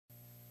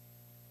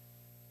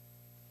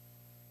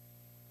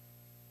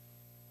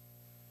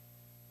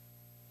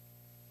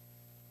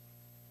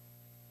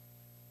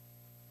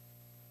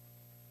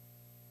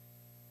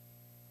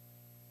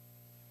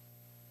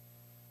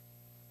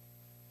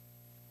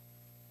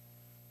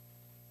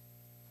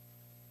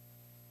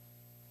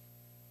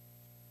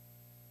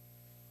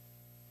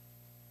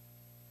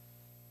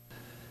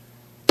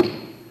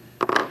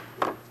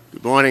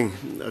Good morning.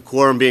 A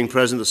quorum being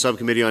present, the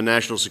Subcommittee on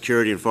National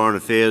Security and Foreign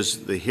Affairs,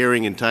 the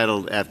hearing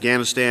entitled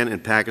Afghanistan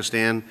and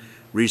Pakistan,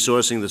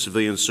 Resourcing the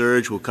Civilian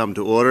Surge, will come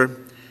to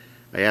order.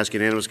 I ask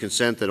unanimous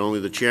consent that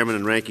only the Chairman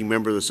and Ranking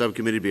Member of the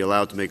Subcommittee be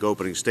allowed to make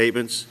opening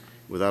statements.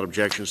 Without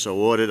objection so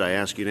ordered, I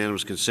ask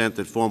unanimous consent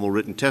that formal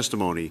written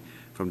testimony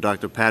from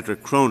Dr.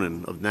 Patrick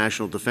Cronin of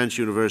National Defense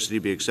University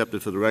be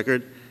accepted for the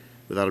record.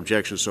 Without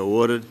objection so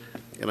ordered.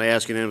 And I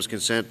ask unanimous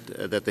consent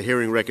that the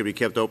hearing record be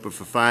kept open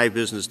for 5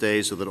 business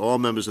days so that all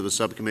members of the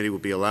subcommittee will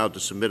be allowed to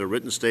submit a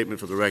written statement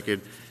for the record,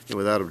 and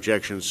without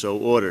objection so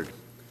ordered.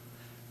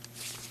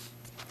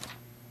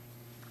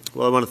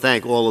 Well, I want to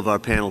thank all of our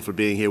panel for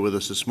being here with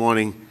us this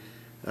morning.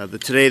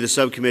 Today, the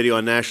Subcommittee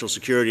on National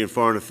Security and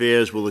Foreign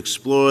Affairs will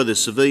explore the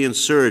civilian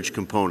surge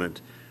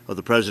component of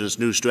the President's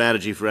new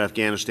strategy for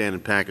Afghanistan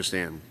and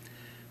Pakistan.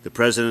 The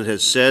President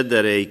has said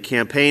that a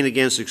campaign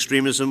against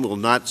extremism will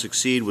not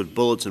succeed with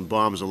bullets and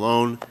bombs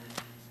alone.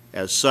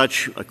 As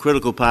such, a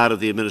critical part of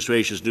the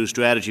administration's new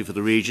strategy for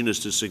the region is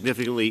to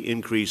significantly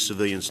increase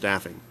civilian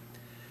staffing.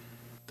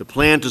 The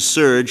plan to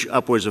surge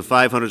upwards of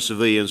 500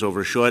 civilians over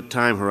a short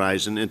time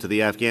horizon into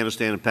the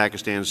Afghanistan and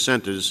Pakistan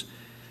centers,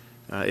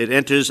 it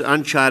enters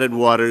uncharted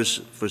waters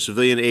for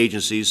civilian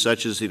agencies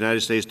such as the United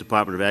States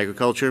Department of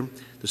Agriculture,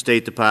 the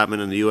State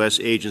Department, and the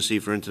U.S. Agency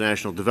for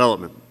International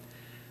Development.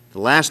 The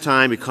last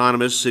time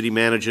economists, city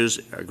managers,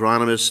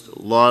 agronomists,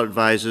 law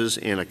advisors,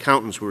 and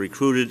accountants were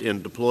recruited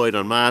and deployed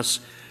en masse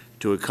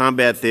to a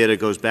combat theater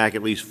goes back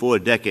at least 4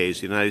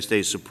 decades, the United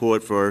States'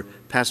 support for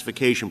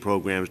pacification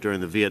programs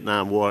during the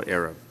Vietnam War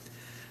era.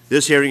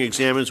 This hearing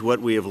examines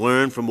what we have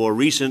learned from more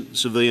recent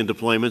civilian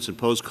deployments in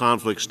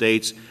post-conflict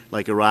states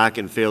like Iraq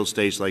and failed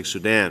states like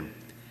Sudan.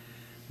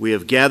 We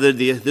have gathered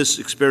this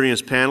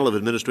experienced panel of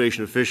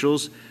administration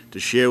officials to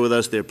share with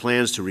us their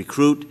plans to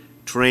recruit,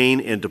 train,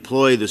 and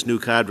deploy this new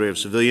cadre of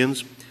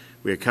civilians.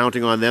 We are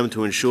counting on them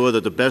to ensure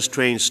that the best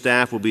trained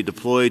staff will be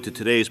deployed to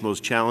today's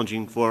most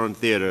challenging foreign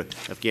theater,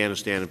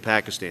 Afghanistan and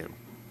Pakistan.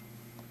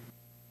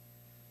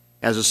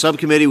 As a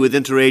subcommittee with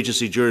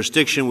interagency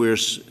jurisdiction, we are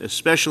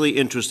especially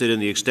interested in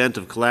the extent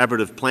of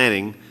collaborative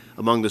planning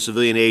among the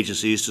civilian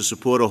agencies to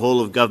support a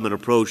whole-of-government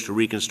approach to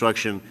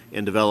reconstruction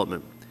and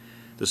development.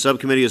 The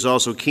subcommittee is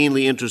also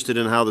keenly interested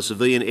in how the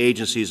civilian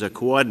agencies are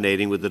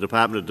coordinating with the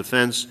Department of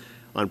Defense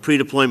on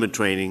pre-deployment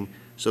training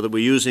so that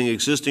we're using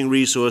existing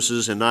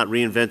resources and not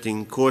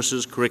reinventing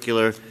courses,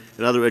 curricular,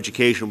 and other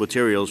educational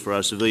materials for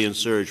our civilian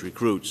surge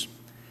recruits.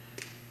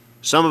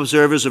 Some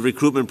observers of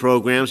recruitment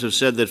programs have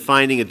said that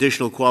finding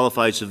additional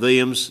qualified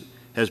civilians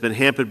has been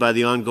hampered by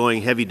the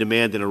ongoing heavy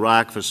demand in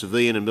Iraq for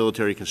civilian and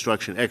military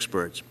construction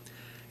experts.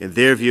 In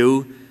their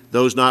view,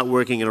 those not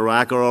working in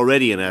Iraq are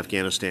already in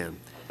Afghanistan.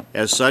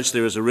 As such,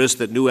 there is a risk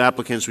that new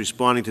applicants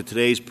responding to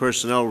today's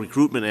personnel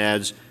recruitment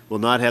ads will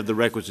not have the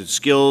requisite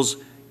skills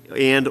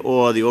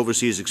and/or the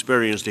overseas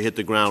experience to hit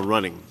the ground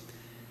running.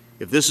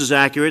 If this is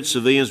accurate,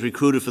 civilians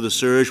recruited for the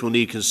surge will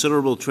need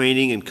considerable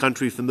training and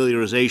country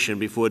familiarization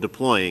before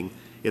deploying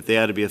if they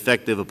are to be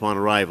effective upon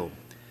arrival.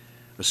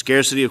 A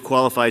scarcity of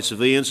qualified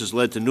civilians has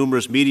led to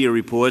numerous media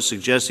reports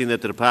suggesting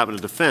that the Department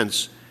of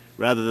Defense,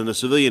 rather than the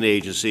civilian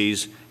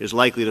agencies, is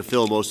likely to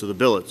fill most of the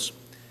billets.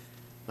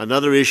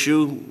 Another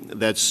issue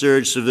that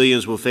surge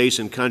civilians will face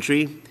in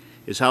country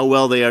is how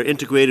well they are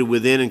integrated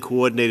within and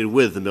coordinated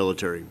with the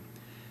military.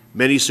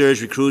 Many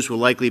surge recruits will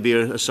likely be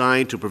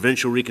assigned to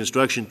provincial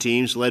reconstruction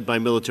teams led by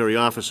military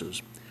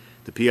officers.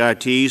 The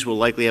PRTs will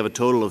likely have a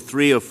total of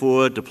 3 or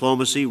 4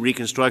 diplomacy,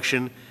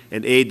 reconstruction,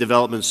 and aid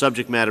development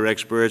subject matter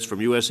experts from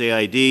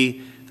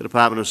USAID, the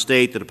Department of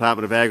State, the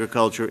Department of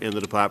Agriculture, and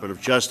the Department of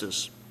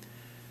Justice.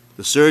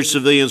 The surge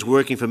civilians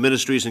working for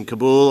ministries in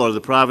Kabul or the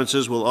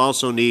provinces will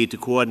also need to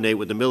coordinate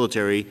with the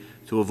military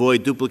to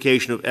avoid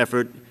duplication of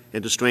effort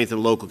and to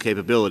strengthen local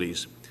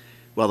capabilities.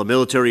 While the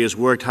military has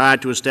worked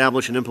hard to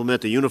establish and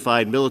implement a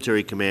unified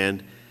military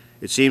command,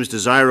 it seems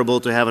desirable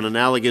to have an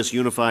analogous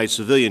unified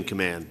civilian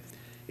command,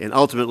 and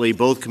ultimately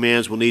both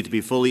commands will need to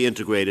be fully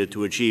integrated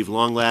to achieve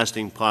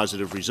long-lasting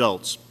positive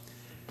results.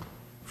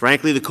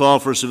 Frankly, the call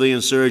for a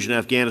civilian surge in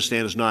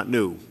Afghanistan is not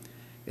new.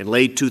 In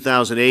late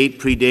 2008,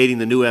 predating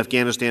the new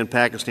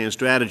Afghanistan-Pakistan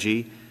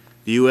strategy,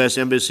 the U.S.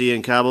 Embassy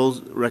in Kabul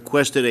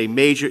requested a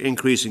major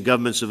increase in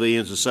government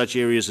civilians in such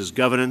areas as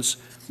governance,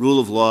 rule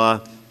of law,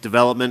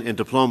 development, and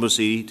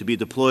diplomacy to be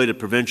deployed at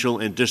provincial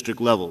and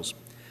district levels.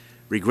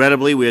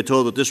 Regrettably, we are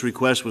told that this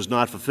request was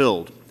not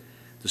fulfilled.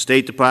 The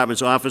State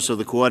Department's Office of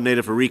the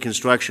Coordinator for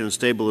Reconstruction and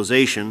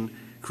Stabilization,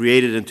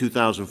 created in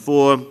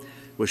 2004,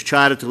 was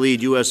chartered to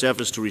lead U.S.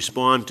 efforts to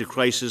respond to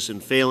crisis in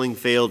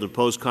failed, and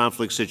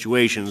post-conflict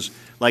situations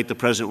like the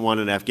present one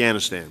in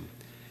Afghanistan.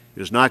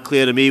 It is not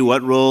clear to me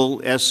what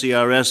role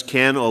SCRS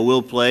can or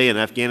will play in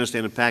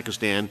Afghanistan and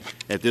Pakistan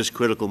at this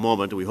critical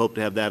moment, and we hope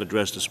to have that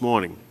addressed this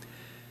morning.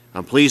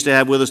 I'm pleased to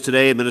have with us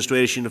today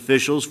administration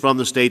officials from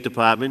the State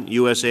Department,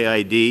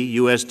 USAID,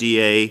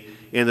 USDA,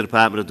 and the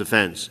Department of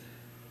Defense.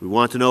 We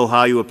want to know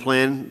how you are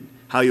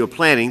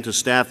planning to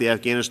staff the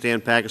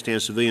Afghanistan-Pakistan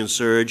civilian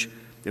surge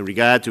in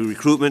regard to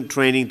recruitment,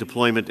 training,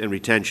 deployment, and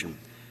retention.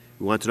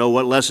 We want to know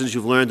what lessons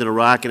you've learned in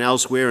Iraq and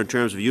elsewhere in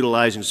terms of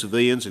utilizing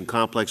civilians in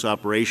complex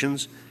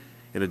operations.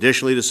 And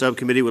additionally, the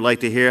subcommittee would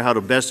like to hear how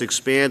to best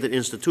expand and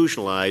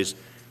institutionalize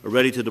a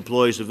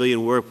ready-to-deploy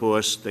civilian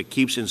workforce that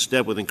keeps in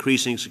step with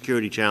increasing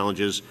security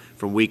challenges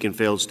from weak and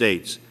failed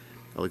states.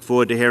 I look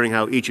forward to hearing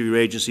how each of your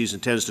agencies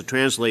intends to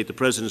translate the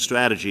President's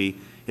strategy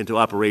into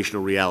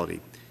operational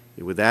reality.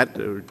 And with that,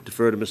 I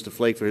defer to Mr.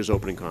 Flake for his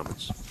opening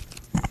comments.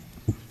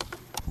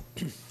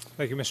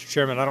 Thank you, Mr.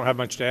 Chairman. I don't have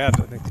much to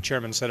add. I think the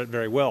Chairman said it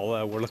very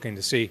well. We're looking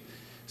to see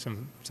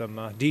some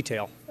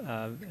detail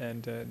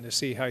and to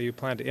see how you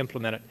plan to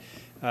implement it.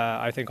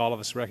 I think all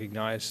of us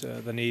recognize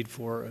the need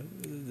for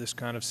this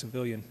kind of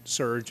civilian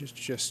surge. It's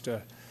just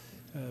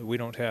we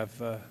don't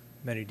have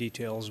many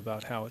details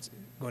about how it's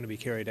going to be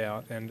carried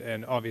out.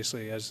 And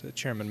obviously, as the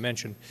Chairman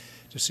mentioned,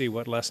 to see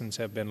what lessons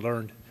have been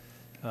learned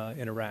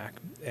in Iraq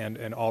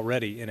and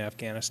already in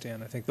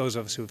Afghanistan. I think those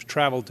of us who have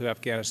traveled to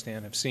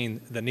Afghanistan have seen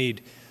the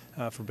need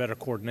for better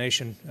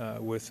coordination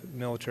with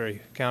military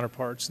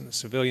counterparts and the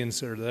civilians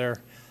that are there,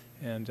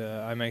 and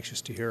I'm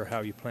anxious to hear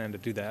how you plan to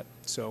do that.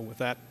 So with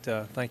that,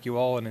 thank you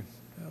all, and I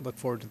look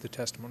forward to the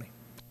testimony.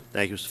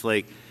 Thank you, Mr.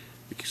 Flake.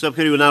 The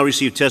subcommittee will now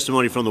receive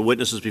testimony from the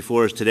witnesses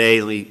before us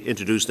today. Let me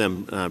introduce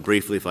them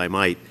briefly, if I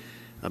might.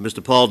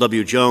 Mr. Paul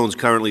W. Jones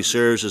currently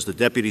serves as the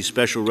Deputy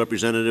Special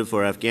Representative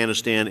for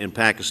Afghanistan and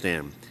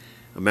Pakistan.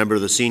 A member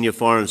of the Senior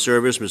Foreign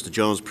Service, Mr.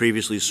 Jones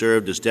previously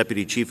served as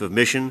Deputy Chief of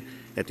Mission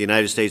at the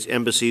United States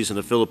Embassies in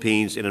the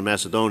Philippines and in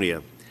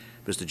Macedonia.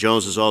 Mr.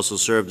 Jones has also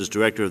served as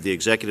Director of the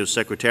Executive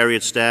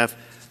Secretariat Staff,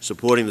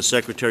 supporting the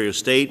Secretary of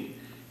State,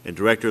 and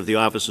Director of the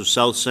Office of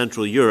South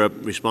Central Europe,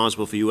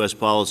 responsible for U.S.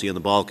 policy in the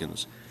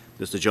Balkans.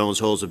 Mr. Jones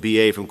holds a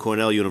B.A. from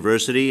Cornell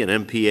University, an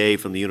M.P.A.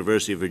 from the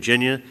University of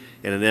Virginia,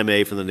 and an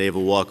M.A. from the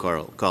Naval War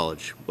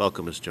College.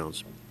 Welcome, Mr.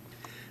 Jones.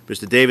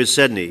 Mr. David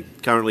Sedney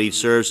currently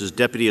serves as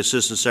Deputy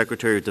Assistant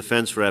Secretary of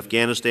Defense for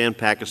Afghanistan,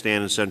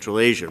 Pakistan, and Central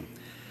Asia.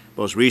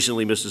 Most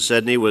recently, Mr.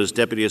 Sedney was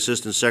Deputy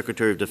Assistant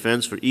Secretary of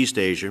Defense for East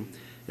Asia,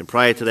 and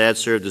prior to that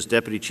served as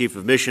Deputy Chief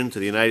of Mission to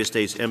the United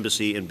States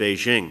Embassy in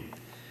Beijing.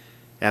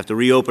 After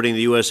reopening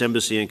the U.S.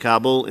 Embassy in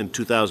Kabul in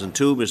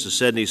 2002, Mr.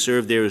 Sedney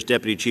served there as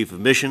Deputy Chief of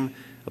Mission,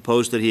 a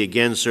post that he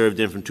again served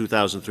in from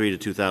 2003 to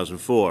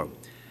 2004.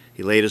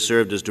 He later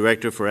served as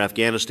Director for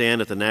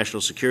Afghanistan at the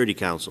National Security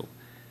Council.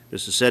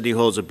 Mr. Sedney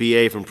holds a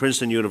B.A. from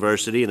Princeton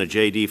University and a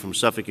J.D. from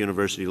Suffolk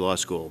University Law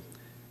School.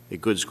 A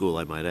good school,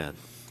 I might add.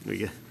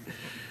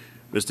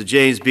 Mr.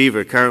 James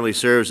Beaver currently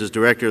serves as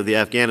Director of the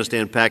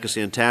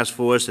Afghanistan-Pakistan Task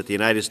Force at the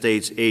United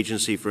States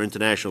Agency for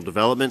International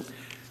Development,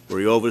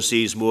 where he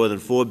oversees more than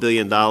 $4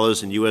 billion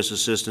in U.S.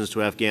 assistance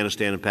to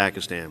Afghanistan and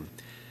Pakistan.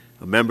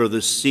 A member of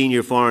the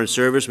Senior Foreign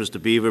Service,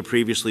 Mr. Beaver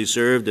previously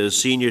served as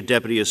Senior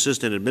Deputy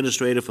Assistant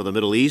Administrator for the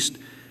Middle East,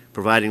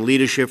 providing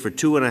leadership for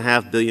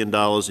 $2.5 billion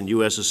in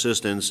U.S.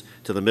 assistance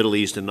to the Middle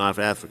East and North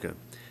Africa.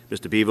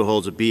 Mr. Beaver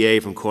holds a B.A.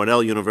 from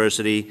Cornell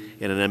University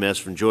and an M.S.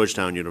 from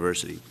Georgetown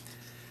University.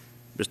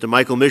 Mr.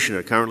 Michael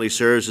Michener currently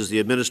serves as the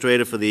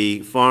Administrator for the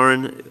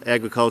Foreign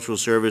Agricultural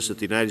Service at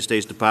the United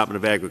States Department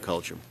of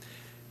Agriculture.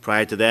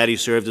 Prior to that, he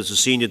served as a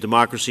Senior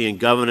Democracy and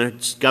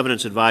Governance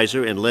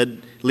Advisor and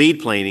Lead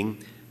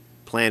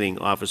Planning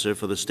Officer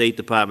for the State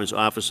Department's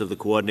Office of the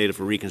Coordinator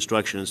for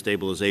Reconstruction and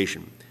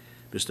Stabilization.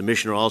 Mr.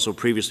 Michener also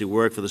previously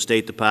worked for the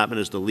State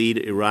Department as the Lead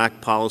Iraq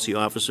Policy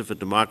Officer for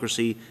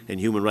Democracy and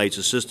Human Rights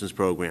Assistance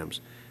Programs.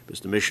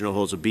 Mr. Michener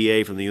holds a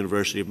B.A. from the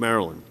University of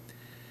Maryland.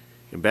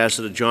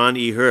 Ambassador John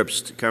E.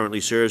 Herbst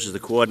currently serves as the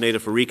Coordinator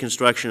for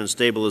Reconstruction and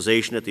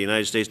Stabilization at the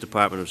United States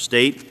Department of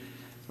State.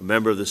 A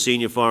member of the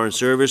Senior Foreign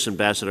Service,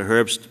 Ambassador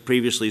Herbst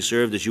previously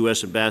served as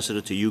U.S.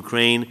 Ambassador to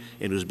Ukraine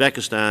and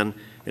Uzbekistan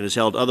and has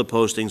held other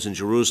postings in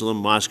Jerusalem,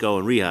 Moscow,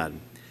 and Riyadh.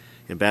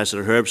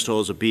 Ambassador Herbst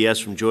holds a B.S.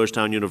 from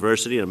Georgetown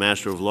University and a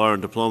Master of Law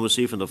and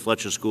Diplomacy from the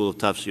Fletcher School of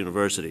Tufts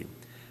University.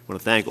 I want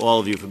to thank all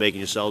of you for making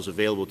yourselves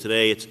available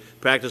today. It's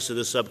practice of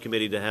this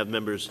subcommittee to have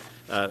members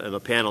of the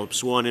panel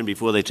sworn in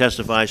before they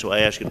testify, so I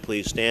ask you to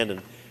please stand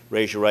and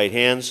raise your right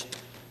hands.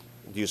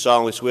 Do you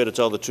solemnly swear to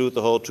tell the truth,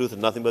 the whole truth,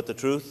 and nothing but the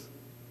truth?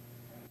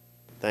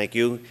 Thank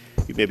you.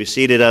 You may be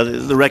seated.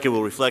 The record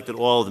will reflect that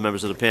all of the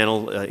members of the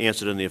panel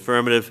answered in the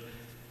affirmative.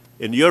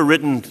 And your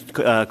written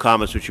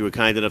comments, which you were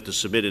kind enough to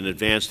submit in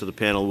advance to the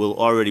panel, will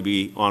already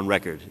be on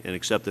record and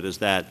accepted as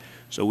that.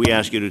 So we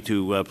ask you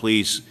to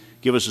please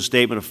give us a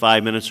statement of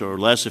 5 minutes or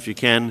less if you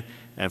can,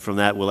 and from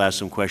that we'll ask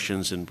some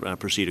questions and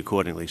proceed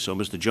accordingly. So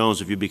Mr.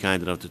 Jones, if you'd be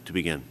kind enough to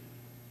begin.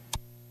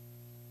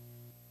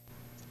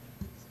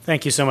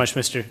 Thank you so much,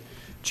 Mr.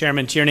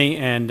 Chairman Tierney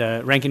and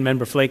Ranking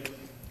Member Flake,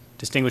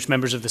 distinguished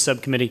members of the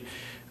subcommittee,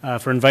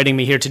 for inviting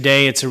me here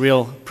today. It's a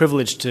real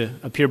privilege to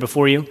appear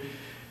before you.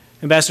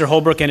 Ambassador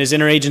Holbrooke and his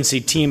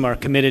interagency team are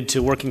committed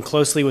to working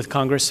closely with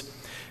Congress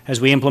as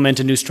we implement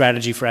a new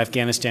strategy for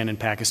Afghanistan and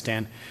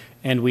Pakistan,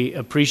 and we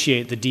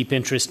appreciate the deep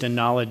interest and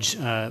knowledge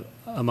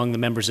among the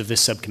members of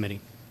this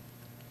subcommittee.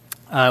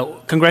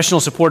 Congressional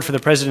support for the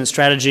President's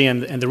strategy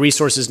and the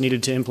resources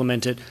needed to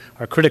implement it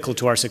are critical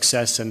to our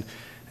success, and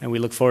we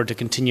look forward to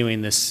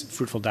continuing this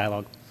fruitful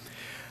dialogue.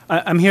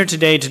 I'm here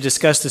today to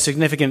discuss the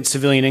significant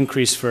civilian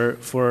increase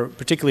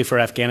particularly for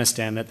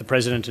Afghanistan that the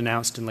President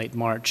announced in late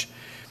March.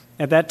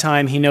 At that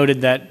time, he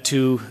noted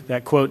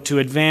that quote, to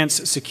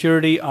advance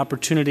security,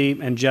 opportunity,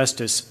 and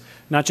justice,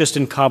 not just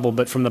in Kabul,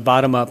 but from the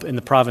bottom up in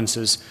the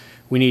provinces,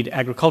 we need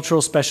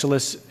agricultural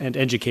specialists and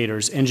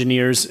educators,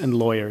 engineers and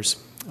lawyers,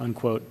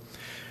 unquote.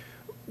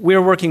 We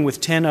are working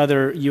with 10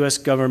 other U.S.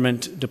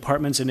 government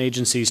departments and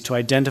agencies to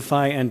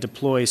identify and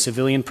deploy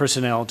civilian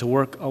personnel to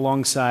work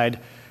alongside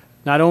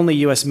not only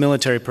U.S.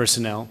 military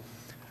personnel,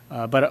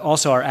 but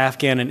also our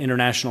Afghan and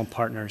international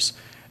partners.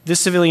 This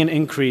civilian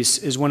increase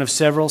is one of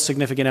several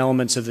significant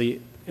elements of the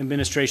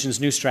administration's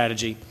new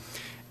strategy,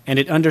 and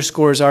it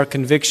underscores our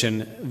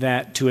conviction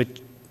that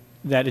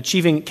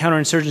achieving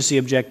counterinsurgency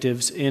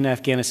objectives in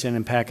Afghanistan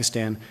and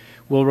Pakistan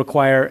will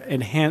require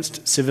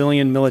enhanced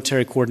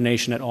civilian-military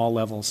coordination at all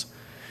levels.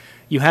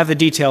 You have the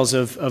details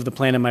of the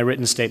plan in my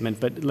written statement,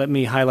 but let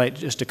me highlight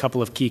just a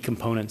couple of key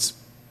components.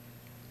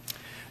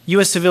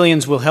 U.S.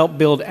 civilians will help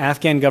build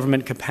Afghan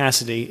government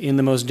capacity in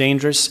the most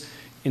dangerous,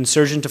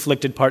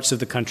 insurgent-afflicted parts of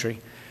the country,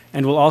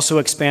 and will also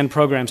expand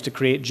programs to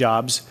create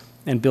jobs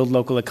and build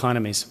local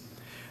economies.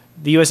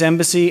 The U.S.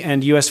 Embassy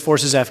and U.S.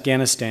 Forces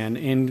Afghanistan,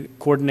 in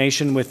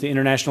coordination with the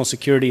International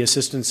Security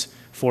Assistance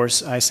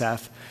Force,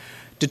 ISAF,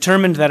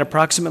 determined that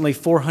approximately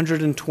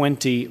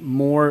 420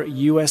 more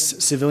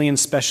U.S. civilian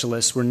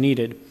specialists were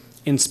needed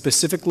in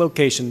specific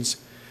locations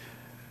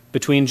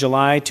between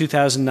July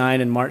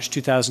 2009 and March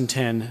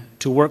 2010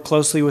 to work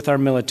closely with our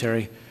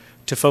military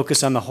to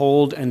focus on the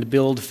hold and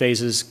build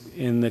phases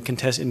in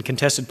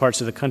contested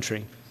parts of the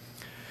country.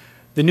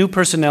 The new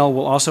personnel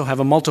will also have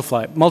a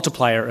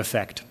multiplier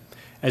effect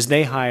as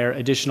they hire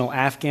additional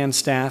Afghan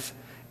staff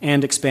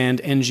and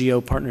expand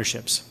NGO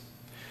partnerships.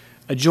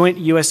 A joint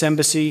U.S.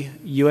 Embassy,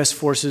 U.S.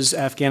 Forces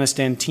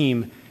Afghanistan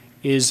team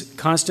is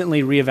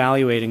constantly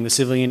reevaluating the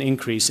civilian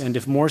increase, and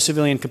if more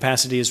civilian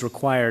capacity is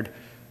required,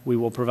 we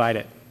will provide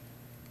it.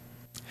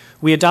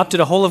 We adopted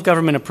a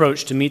whole-of-government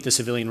approach to meet the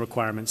civilian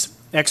requirements.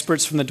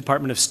 Experts from the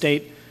Department of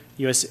State,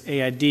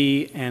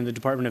 USAID, and the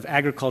Department of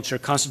Agriculture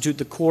constitute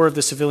the core of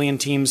the civilian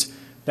teams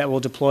that will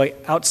deploy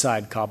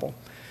outside Kabul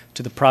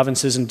to the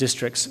provinces and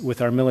districts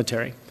with our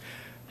military.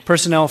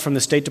 Personnel from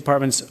the State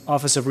Department's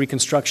Office of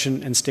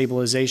Reconstruction and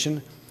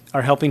Stabilization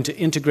are helping to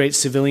integrate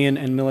civilian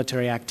and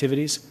military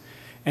activities,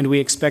 and we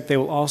expect they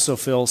will also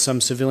fill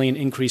some civilian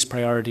increase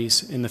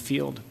priorities in the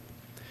field.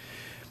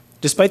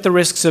 Despite the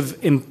risks of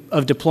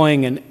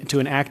deploying to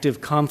an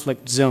active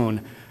conflict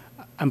zone,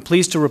 I'm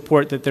pleased to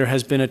report that there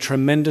has been a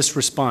tremendous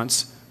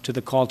response to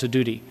the call to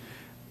duty.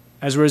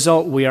 As a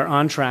result, we are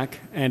on track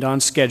and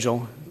on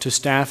schedule to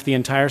staff the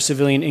entire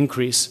civilian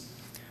increase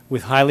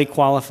with highly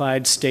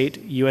qualified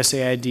state,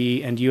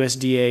 USAID, and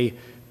USDA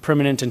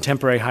permanent and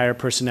temporary hire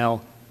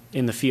personnel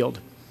in the field.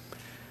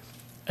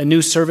 A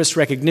new service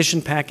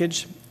recognition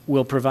package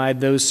will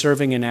provide those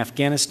serving in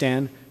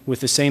Afghanistan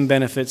with the same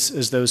benefits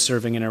as those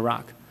serving in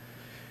Iraq.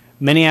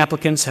 Many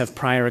applicants have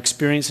prior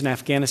experience in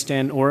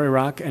Afghanistan or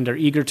Iraq and are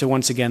eager to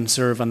once again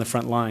serve on the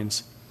front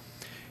lines.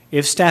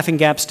 If staffing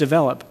gaps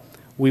develop,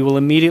 we will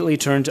immediately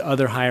turn to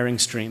other hiring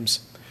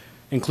streams,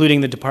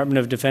 including the Department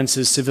of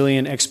Defense's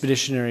civilian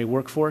expeditionary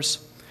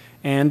workforce,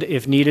 and,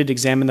 if needed,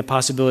 examine the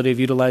possibility of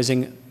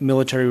utilizing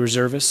military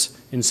reservists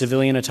in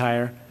civilian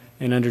attire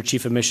and under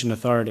Chief of Mission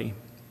Authority.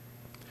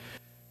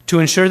 To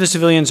ensure the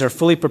civilians are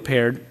fully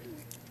prepared,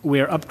 we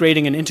are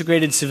upgrading an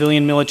integrated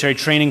civilian military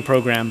training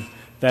program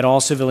that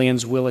all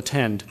civilians will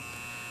attend.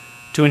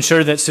 To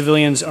ensure that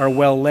civilians are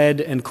well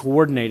led and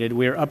coordinated,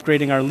 we are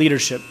upgrading our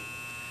leadership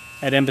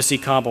at Embassy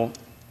Kabul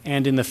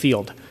and in the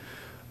field.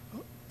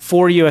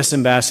 4 U.S.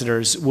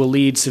 ambassadors will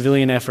lead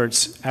civilian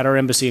efforts at our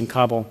embassy in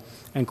Kabul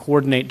and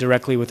coordinate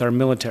directly with our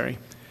military.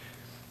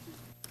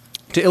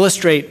 To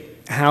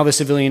illustrate how the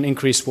civilian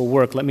increase will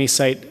work, let me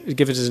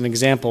give it as an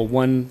example,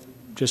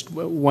 just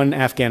one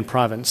Afghan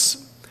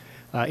province.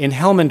 In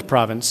Helmand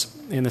province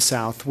in the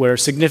south, where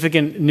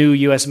significant new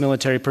U.S.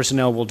 military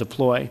personnel will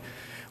deploy,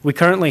 we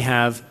currently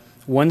have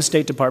 1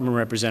 State Department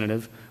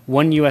representative,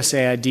 1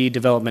 USAID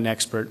development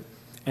expert,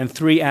 and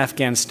 3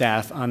 Afghan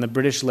staff on the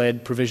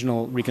British-led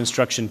Provisional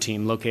Reconstruction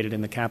Team located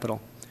in the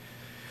capital.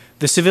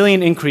 The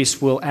civilian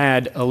increase will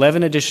add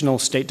 11 additional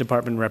State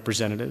Department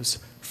representatives,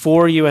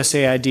 4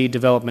 USAID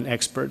development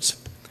experts,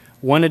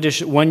 1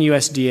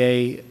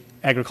 USDA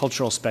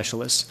agricultural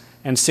specialists,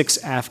 and 6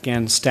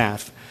 Afghan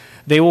staff.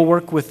 They will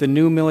work with the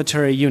new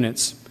military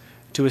units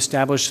to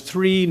establish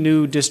 3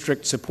 new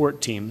district support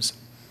teams.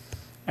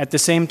 At the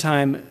same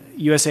time,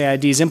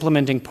 USAID's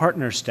implementing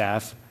partner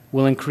staff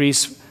will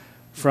increase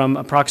from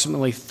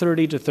approximately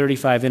 30 to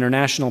 35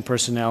 international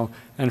personnel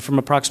and from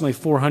approximately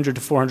 400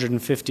 to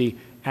 450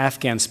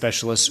 Afghan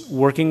specialists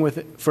working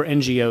for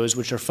NGOs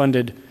which are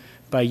funded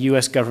by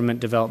U.S. government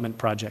development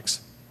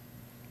projects.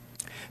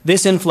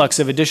 This influx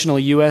of additional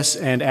U.S.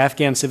 and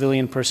Afghan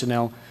civilian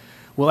personnel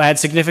will add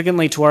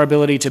significantly to our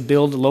ability to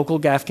build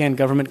local Afghan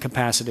government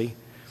capacity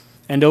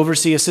and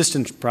oversee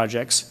assistance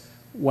projects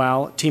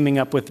while teaming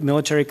up with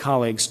military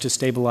colleagues to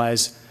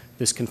stabilize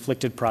this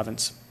conflicted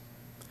province.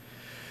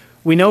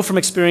 We know from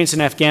experience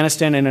in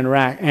Afghanistan and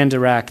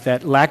Iraq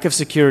that lack of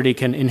security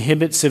can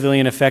inhibit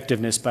civilian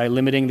effectiveness by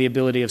limiting the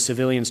ability of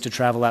civilians to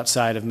travel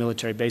outside of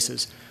military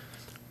bases.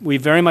 We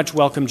very much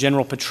welcome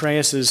General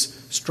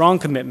Petraeus's strong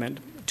commitment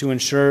to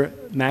ensure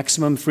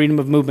maximum freedom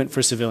of movement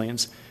for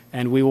civilians,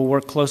 and we will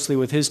work closely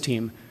with his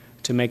team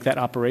to make that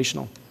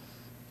operational.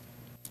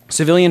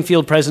 Civilian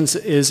field presence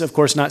is, of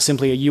course, not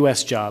simply a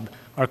U.S. job.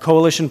 Our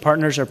coalition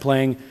partners are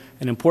playing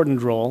an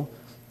important role.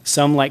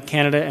 Some, like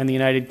Canada and the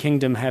United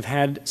Kingdom, have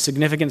had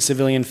significant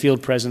civilian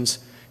field presence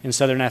in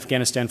southern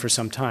Afghanistan for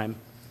some time.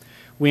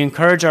 We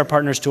encourage our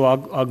partners to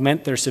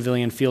augment their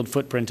civilian field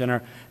footprint and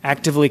are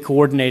actively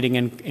coordinating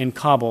in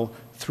Kabul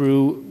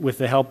with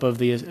the help of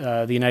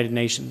the United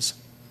Nations.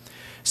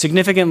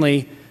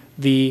 Significantly,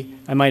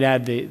 I might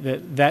add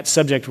that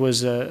subject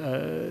was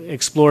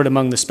explored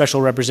among the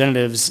special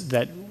representatives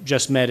that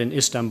just met in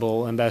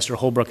Istanbul. Ambassador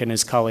Holbrooke and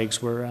his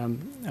colleagues were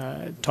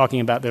talking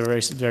about the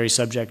very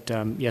subject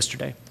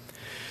yesterday.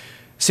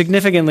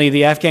 Significantly,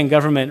 the Afghan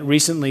government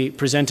recently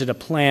presented a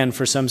plan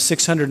for some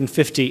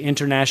 650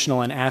 international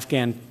and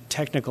Afghan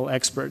technical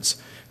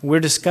experts. We're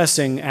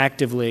discussing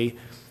actively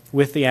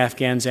with the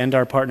Afghans and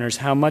our partners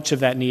how much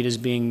of that need is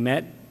being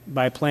met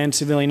by planned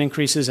civilian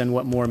increases and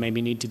what more may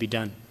need to be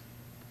done.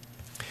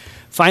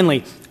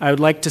 Finally, I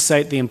would like to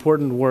cite the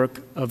important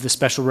work of the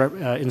Special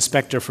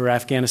Inspector for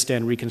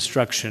Afghanistan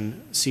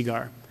Reconstruction,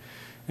 SIGAR.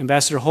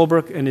 Ambassador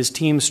Holbrooke and his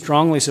team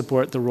strongly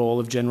support the role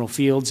of General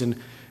Fields in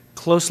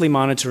closely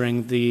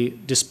monitoring the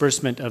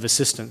disbursement of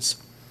assistance.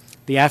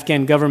 The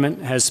Afghan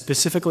government has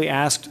specifically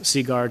asked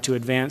SIGAR to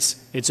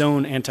advance its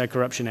own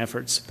anti-corruption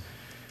efforts.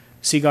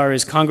 SIGAR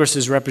is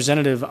Congress's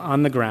representative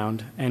on the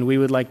ground, and we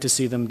would like to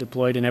see them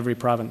deployed in every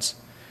province.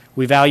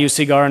 We value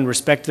SIGAR and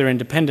respect their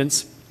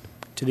independence.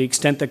 To the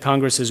extent that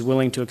Congress is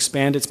willing to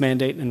expand its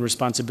mandate and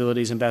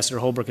responsibilities, Ambassador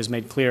Holbrooke has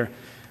made clear,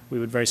 we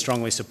would very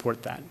strongly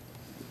support that.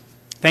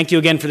 Thank you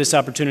again for this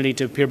opportunity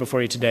to appear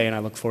before you today, and I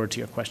look forward to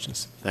your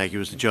questions. Thank you,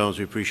 Mr. Jones.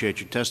 We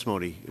appreciate your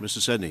testimony. Mr.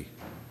 Sedney.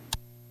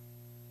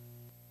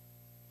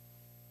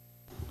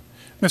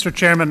 Mr.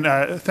 Chairman,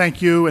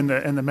 thank you and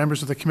the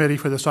members of the committee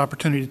for this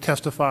opportunity to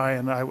testify,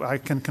 and I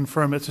can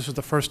confirm that this is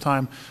the first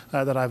time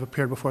that I've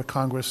appeared before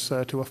Congress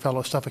to a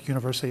fellow Suffolk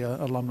University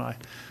alumni.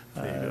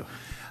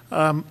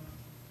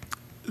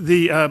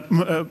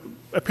 The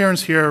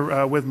appearance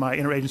here with my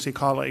interagency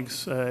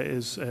colleagues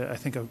is, I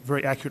think, a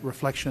very accurate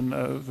reflection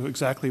of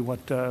exactly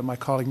what my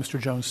colleague Mr.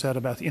 Jones said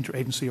about the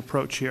interagency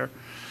approach here.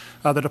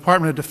 The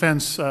Department of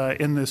Defense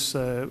in this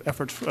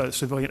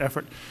civilian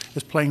effort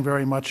is playing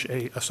very much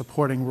a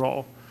supporting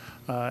role.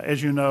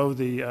 As you know,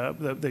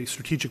 the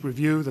strategic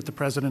review that the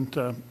President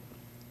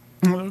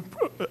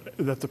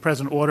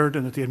ordered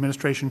and that the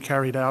administration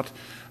carried out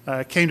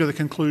came to the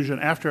conclusion,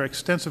 after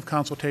extensive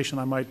consultation,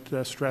 I might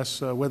stress,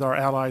 with our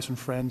allies and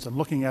friends, and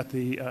looking at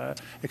the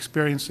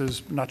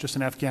experiences not just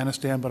in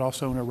Afghanistan but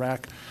also in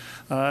Iraq,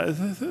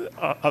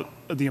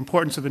 the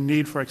importance of a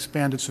need for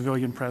expanded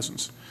civilian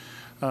presence.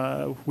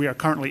 We are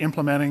currently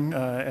implementing,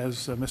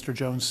 as Mr.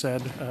 Jones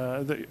said,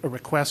 a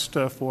request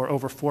for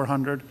over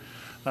 400.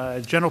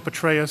 General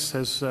Petraeus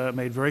has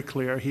made very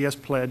clear, he has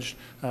pledged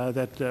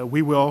that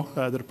we will,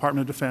 the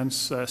Department of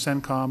Defense,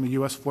 CENTCOM, the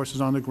U.S. forces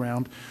on the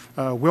ground,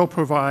 will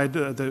provide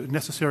the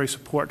necessary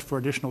support for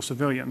additional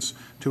civilians,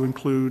 to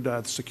include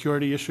the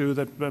security issue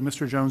that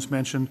Mr. Jones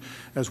mentioned,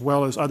 as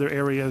well as other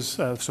areas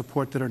of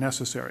support that are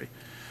necessary.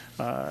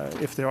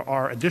 If there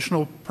are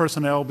additional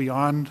personnel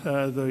beyond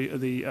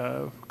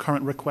the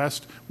current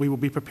request, we will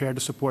be prepared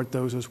to support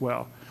those as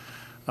well.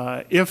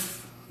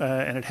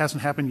 And it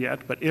hasn't happened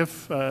yet, but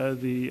if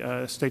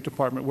the State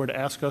Department were to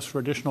ask us for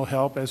additional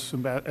help, as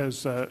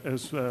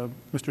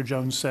Mr.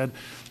 Jones said,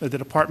 the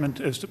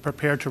Department is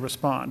prepared to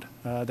respond.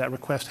 That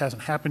request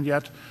hasn't happened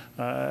yet,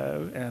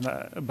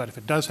 but if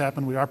it does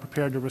happen, we are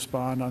prepared to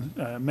respond. On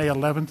May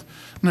 11th,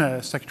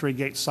 Secretary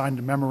Gates signed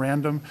a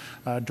memorandum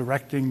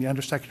directing the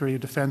Undersecretary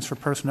of Defense for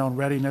Personnel and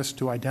Readiness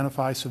to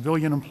identify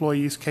civilian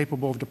employees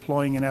capable of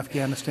deploying in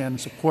Afghanistan in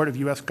support of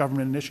U.S.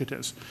 government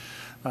initiatives.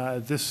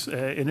 This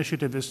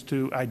initiative is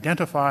to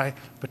identify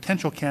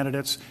potential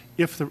candidates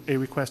if a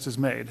request is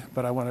made.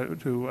 But I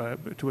want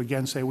to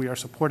again say we are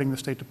supporting the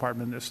State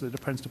Department in this. The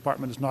Defense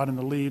Department is not in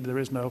the lead. There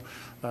is no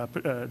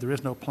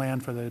plan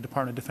for the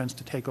Department of Defense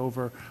to take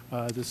over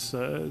this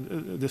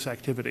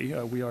activity.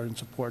 We are in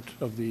support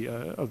of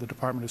the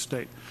Department of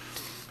State.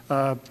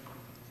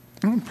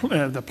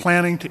 The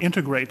planning to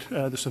integrate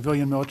the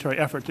civilian-military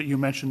effort that you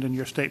mentioned in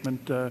your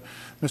statement,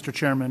 Mr.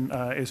 Chairman,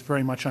 is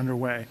very much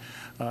underway.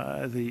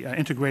 The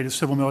Integrated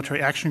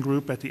Civil-Military Action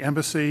Group at the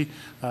Embassy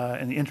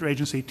and the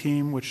interagency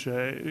team, which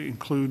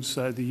includes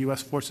the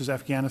U.S. Forces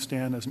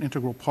Afghanistan as an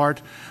integral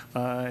part,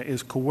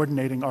 is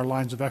coordinating our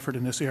lines of effort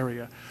in this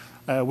area.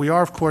 We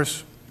are, of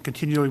course,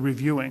 continually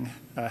reviewing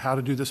how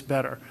to do this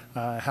better,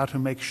 how to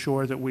make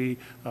sure that we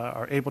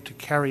are able to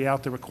carry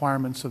out the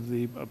requirements of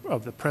the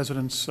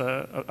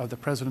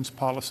president's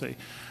policy.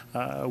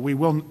 We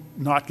will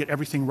not get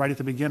everything right at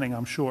the beginning,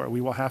 I'm sure.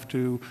 We will have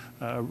to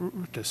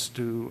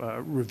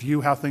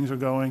review how things are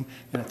going,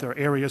 and if there are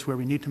areas where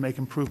we need to make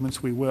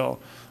improvements, we will.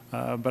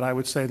 But I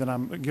would say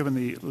that given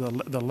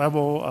the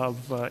level of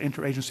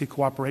interagency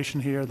cooperation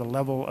here, the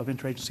level of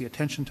interagency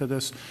attention to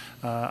this,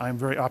 I'm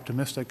very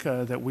optimistic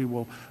that we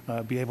will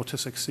be able to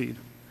succeed.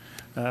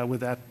 With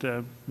that,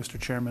 Mr.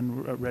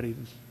 Chairman, ready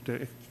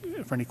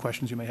for any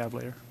questions you may have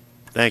later.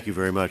 Thank you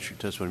very much for your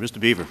testimony. Mr.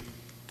 Beaver.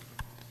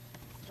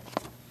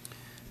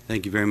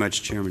 Thank you very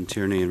much, Chairman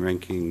Tierney and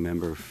Ranking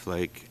Member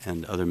Flake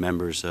and other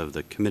members of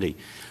the committee.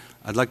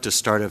 I'd like to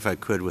start, if I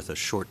could, with a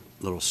short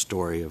little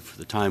story of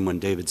the time when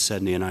David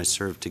Sedney and I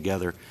served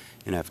together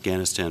in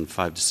Afghanistan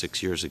 5 to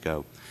 6 years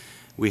ago.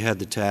 We had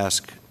the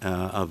task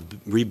of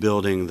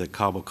rebuilding the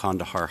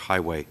Kabul-Kandahar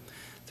highway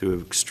through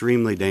an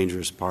extremely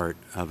dangerous part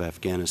of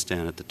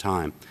Afghanistan at the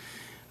time.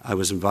 I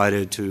was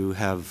invited to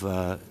have,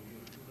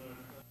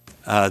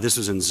 this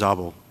was in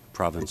Zabul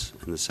province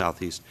in the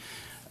southeast.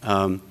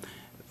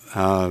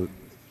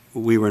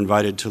 We were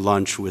invited to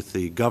lunch with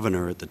the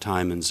governor at the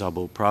time in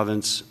Zabul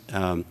province.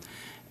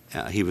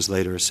 He was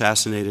later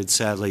assassinated,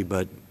 sadly,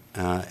 but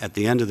at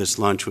the end of this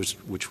lunch,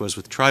 which was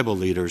with tribal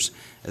leaders,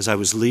 as I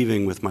was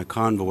leaving with my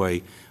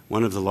convoy,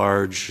 one of the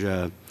large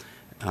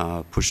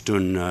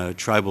Pushtun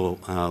tribal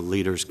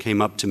leaders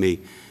came up to me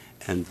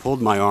and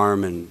pulled my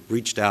arm and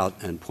reached out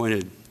and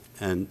pointed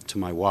to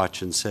my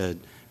watch and said,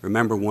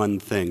 "Remember one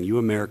thing, you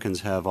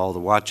Americans have all the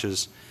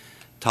watches,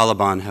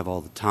 Taliban have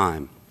all the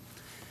time."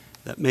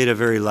 That made a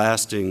very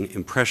lasting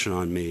impression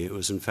on me. It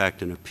was, in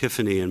fact, an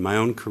epiphany in my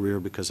own career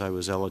because I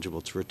was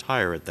eligible to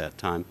retire at that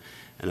time.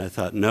 And I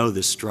thought, no,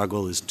 this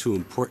struggle is too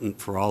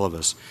important for all of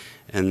us.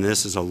 And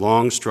this is a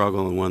long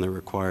struggle and one that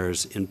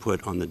requires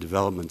input on the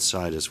development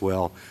side as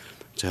well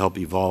to help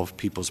evolve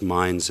people's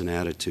minds and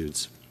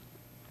attitudes.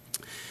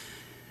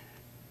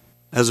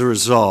 As a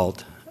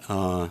result,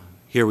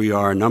 here we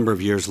are a number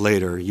of years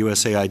later.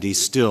 USAID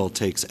still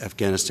takes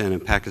Afghanistan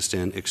and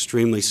Pakistan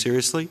extremely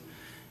seriously.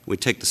 We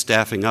take the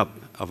staffing up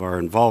of our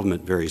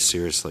involvement very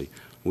seriously.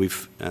 We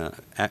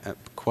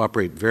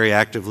cooperate very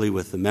actively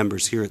with the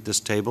members here at this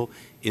table,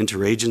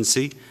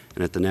 interagency,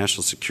 and at the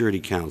National Security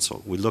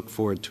Council. We look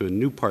forward to a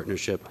new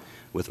partnership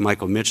with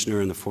Michael Michener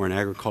and the Foreign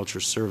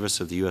Agriculture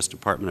Service of the U.S.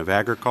 Department of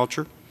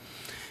Agriculture.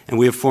 And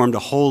we have formed a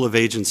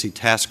whole-of-agency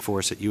task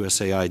force at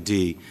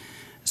USAID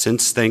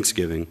since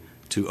Thanksgiving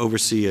to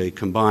oversee a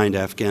combined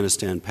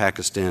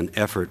Afghanistan-Pakistan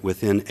effort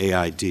within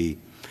AID.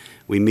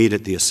 We meet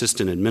at the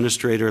assistant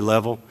administrator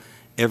level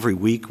every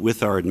week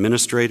with our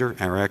administrator,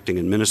 our acting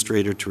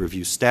administrator, to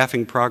review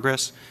staffing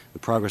progress, the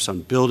progress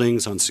on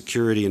buildings, on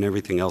security, and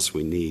everything else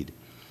we need.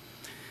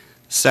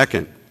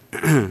 Second,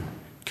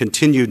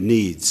 continued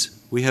needs.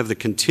 We have the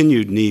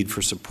continued need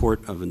for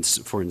support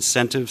for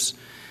incentives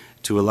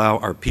to allow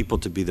our people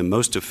to be the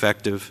most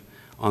effective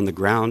on the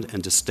ground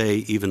and to stay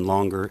even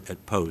longer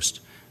at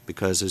post,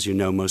 because, as you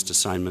know, most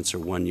assignments are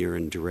 1 year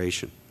in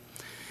duration.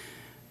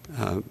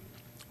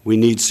 We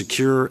need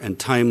secure and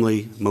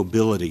timely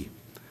mobility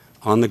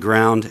on the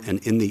ground and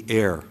in the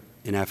air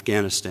in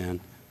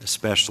Afghanistan,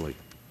 especially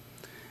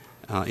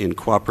in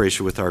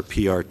cooperation with our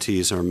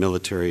PRTs, our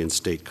military and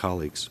state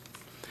colleagues.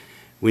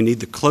 We need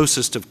the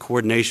closest of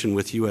coordination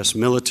with U.S.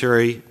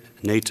 military,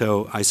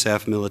 NATO,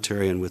 ISAF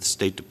military, and with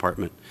State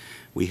Department.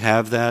 We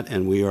have that,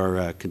 and we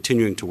are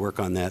continuing to work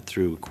on that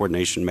through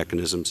coordination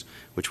mechanisms,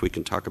 which we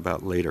can talk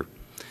about later.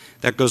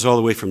 That goes all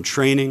the way from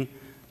training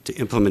to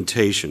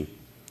implementation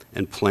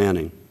and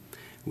planning.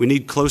 We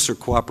need closer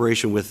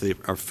cooperation with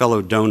our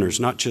fellow donors,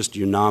 not just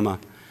UNAMA,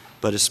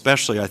 but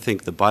especially, I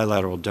think, the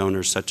bilateral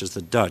donors such as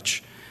the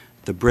Dutch,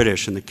 the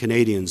British, and the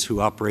Canadians who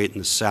operate in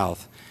the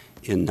south,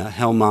 in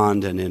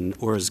Helmand and in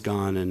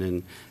Oruzgan and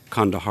in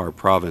Kandahar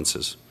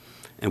provinces.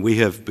 And we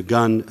have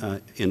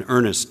begun in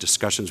earnest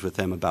discussions with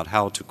them about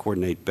how to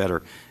coordinate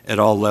better at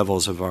all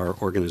levels of our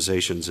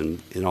organizations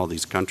in all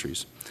these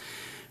countries.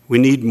 We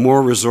need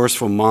more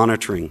resourceful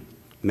monitoring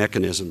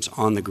mechanisms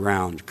on the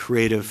ground,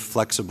 creative,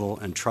 flexible,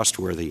 and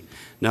trustworthy,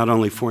 not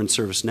only Foreign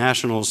Service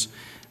nationals,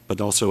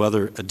 but also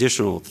other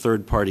additional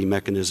third-party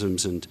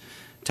mechanisms and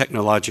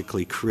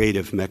technologically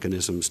creative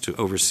mechanisms to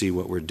oversee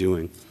what we're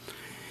doing.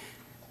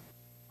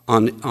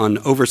 On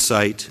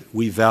oversight,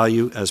 we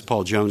value, as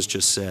Paul Jones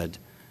just said,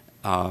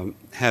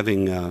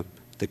 having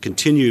the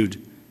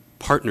continued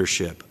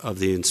partnership of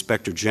the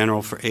Inspector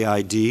General for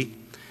AID,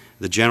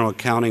 the General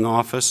Accounting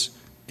Office,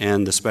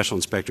 and the Special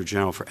Inspector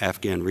General for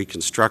Afghan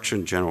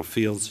Reconstruction, General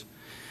Fields,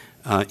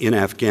 in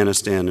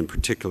Afghanistan in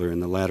particular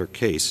in the latter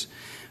case.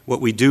 What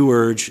we do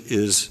urge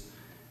is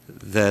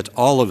that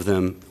all of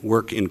them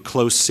work in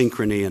close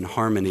synchrony and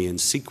harmony in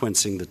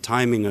sequencing the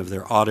timing of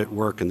their audit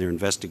work and their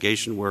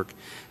investigation work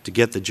to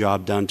get the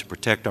job done to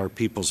protect our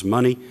people's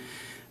money.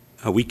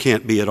 We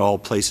can't be at all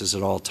places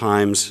at all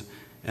times,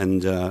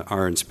 and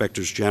our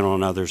inspectors general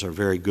and others are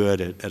very good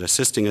at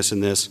assisting us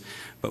in this,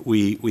 but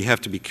we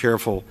have to be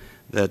careful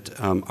that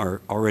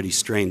our already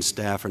strained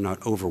staff are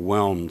not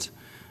overwhelmed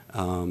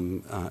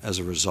as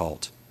a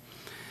result.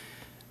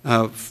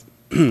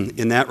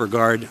 In that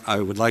regard, I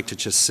would like to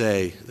just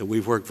say that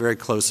we've worked very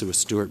closely with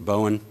Stuart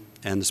Bowen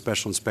and the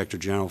Special Inspector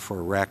General for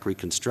Iraq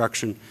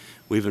Reconstruction.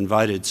 We've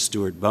invited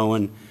Stuart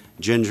Bowen,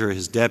 Ginger,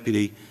 his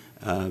deputy,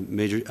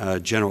 Major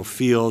General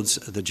Fields,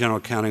 the General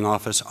Accounting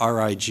Office,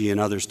 RIG, and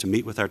others to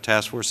meet with our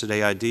task force at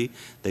AID.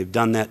 They've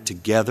done that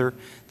together.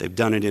 They've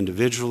done it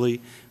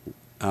individually.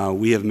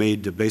 We have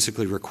made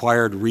basically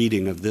required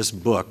reading of this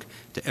book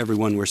to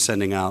everyone we're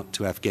sending out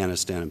to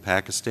Afghanistan and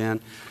Pakistan.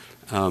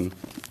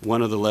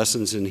 One of the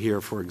lessons in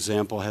here, for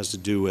example, has to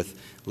do with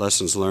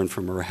lessons learned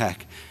from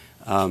Iraq.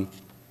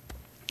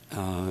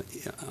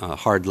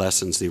 Hard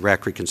lessons, the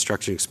Iraq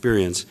Reconstruction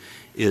experience,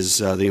 is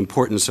the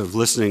importance of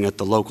listening at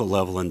the local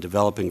level and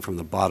developing from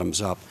the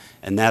bottoms up,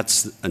 and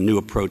that's a new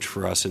approach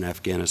for us in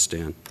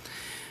Afghanistan.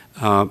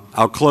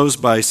 I'll close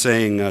by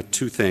saying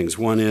two things.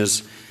 One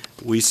is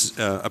we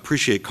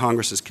appreciate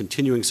Congress's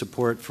continuing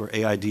support for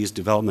AID's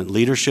Development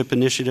Leadership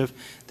Initiative.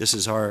 This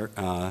is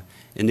our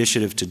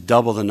initiative to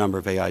double the number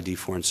of AID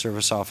Foreign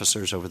Service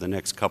officers over the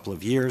next couple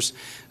of years,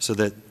 so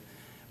that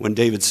when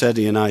David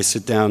Sedley and I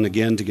sit down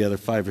again together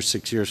 5 or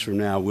 6 years from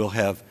now, we'll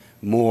have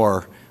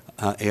more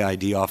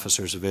AID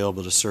officers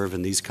available to serve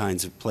in these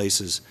kinds of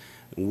places,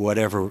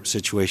 whatever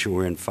situation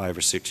we're in 5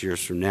 or 6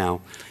 years from now.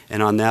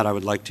 And on that, I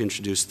would like to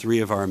introduce 3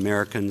 of our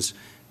Americans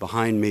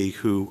behind me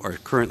who are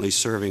currently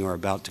serving or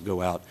about to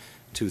go out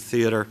to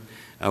theater.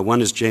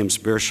 One is James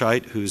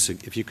Beerscheidt, who's,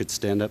 if you could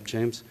stand up,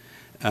 James.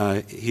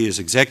 He is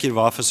executive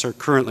officer,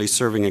 currently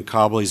serving in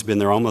Kabul. He's been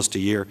there almost a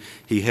year.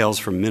 He hails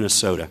from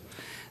Minnesota.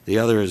 The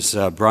other is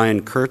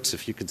Brian Kurtz,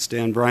 if you could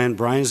stand, Brian.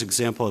 Brian's an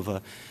example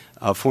of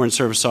a Foreign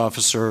Service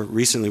officer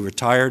recently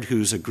retired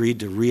who's agreed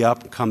to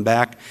re-up, come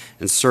back,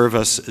 and serve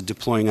us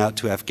deploying out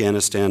to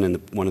Afghanistan in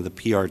one of the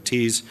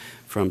PRTs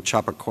from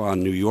Chappaqua,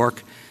 New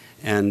York.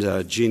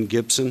 And Gene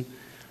Gibson,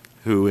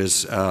 who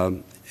is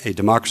a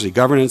democracy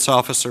governance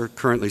officer,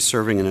 currently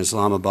serving in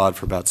Islamabad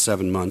for about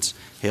 7 months,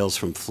 hails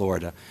from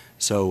Florida.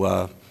 So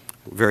we're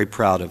very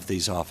proud of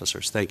these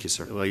officers. Thank you,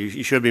 sir. Well,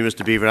 you should be,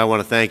 Mr. Beaver. I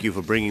want to thank you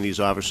for bringing these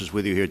officers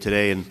with you here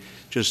today. And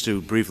just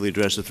to briefly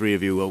address the 3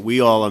 of you, we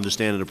all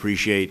understand and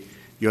appreciate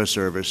your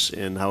service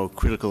and how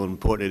critical and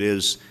important it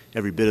is,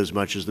 every bit as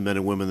much as the men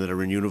and women that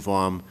are in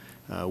uniform,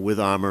 with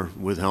armor,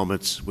 with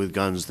helmets, with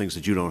guns, things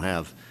that you don't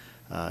have.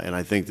 And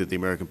I think that the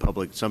American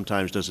public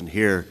sometimes doesn't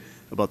hear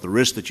about the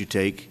risk that you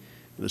take,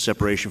 the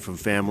separation from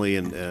family,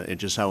 and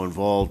just how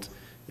involved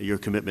your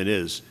commitment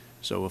is.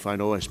 So if I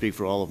know I speak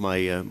for all of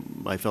my,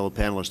 my fellow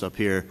panelists up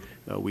here,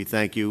 we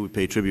thank you, we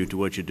pay tribute to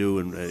what you do,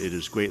 and it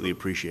is greatly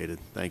appreciated.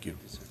 Thank you.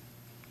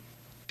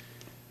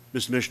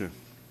 Mr. Commissioner.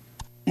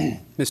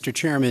 Mr.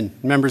 Chairman,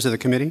 members of the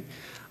committee,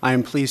 I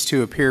am pleased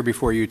to appear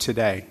before you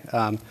today.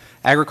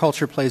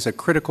 Agriculture plays a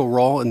critical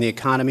role in the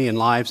economy and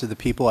lives of the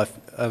people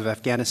of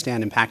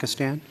Afghanistan and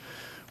Pakistan.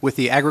 With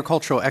the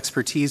agricultural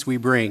expertise we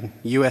bring,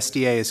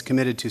 USDA is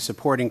committed to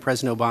supporting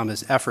President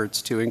Obama's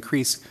efforts to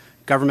increase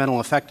governmental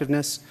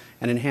effectiveness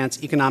and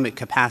enhance economic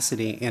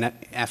capacity in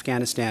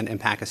Afghanistan and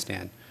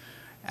Pakistan.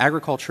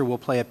 Agriculture will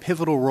play a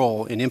pivotal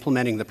role in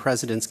implementing the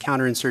President's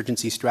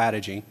counterinsurgency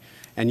strategy,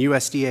 and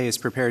USDA is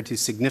prepared to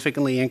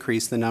significantly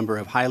increase the number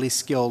of highly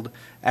skilled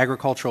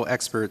agricultural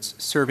experts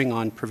serving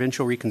on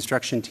provincial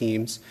reconstruction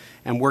teams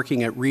and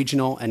working at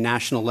regional and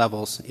national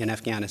levels in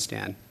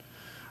Afghanistan.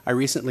 I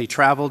recently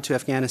traveled to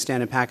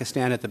Afghanistan and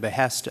Pakistan at the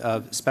behest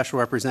of Special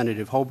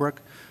Representative Holbrooke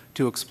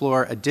to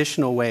explore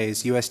additional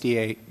ways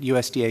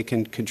USDA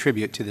can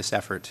contribute to this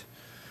effort.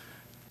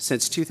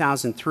 Since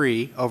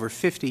 2003, over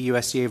 50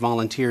 USDA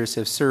volunteers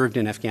have served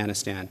in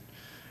Afghanistan.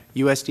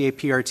 USDA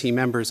PRT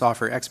members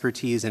offer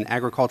expertise in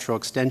agricultural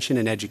extension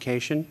and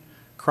education,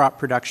 crop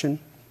production,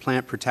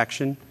 plant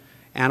protection,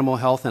 animal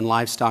health and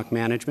livestock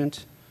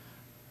management,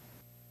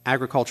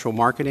 agricultural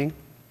marketing,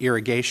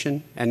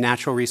 irrigation, and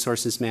natural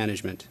resources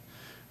management.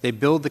 They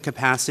build the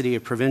capacity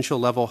of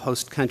provincial-level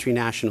host country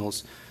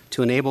nationals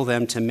to enable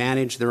them to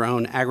manage their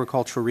own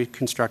agricultural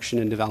reconstruction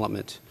and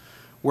development.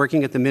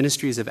 Working at the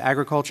Ministries of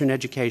Agriculture and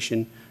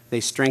Education,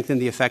 they strengthen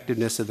the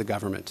effectiveness of the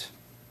government.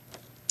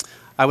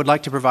 I would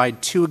like to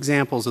provide 2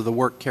 examples of the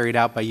work carried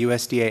out by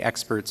USDA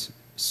experts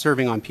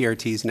serving on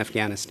PRTs in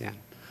Afghanistan.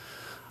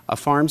 A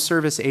Farm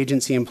Service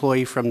Agency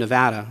employee from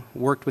Nevada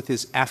worked with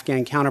his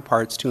Afghan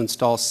counterparts to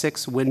install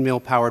 6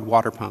 windmill-powered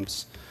water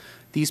pumps.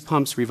 These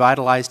pumps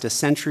revitalized a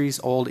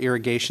centuries-old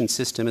irrigation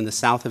system in the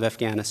south of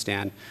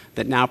Afghanistan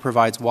that now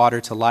provides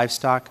water to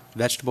livestock,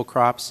 vegetable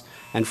crops,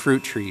 and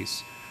fruit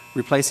trees,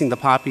 replacing the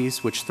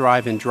poppies which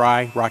thrive in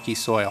dry, rocky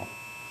soil.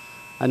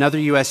 Another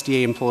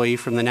USDA employee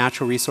from the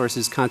Natural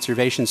Resources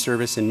Conservation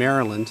Service in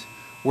Maryland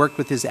worked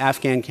with his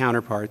Afghan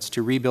counterparts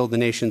to rebuild the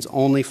nation's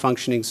only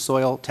functioning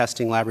soil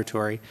testing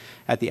laboratory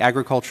at the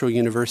Agricultural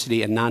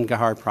University in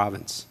Nangarhar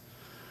Province.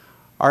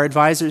 Our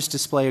advisors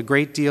display a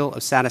great deal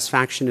of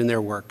satisfaction in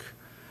their work.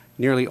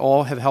 Nearly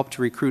all have helped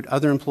to recruit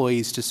other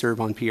employees to serve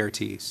on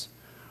PRTs.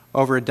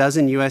 Over a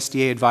dozen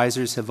USDA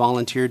advisors have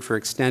volunteered for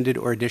extended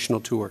or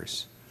additional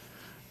tours.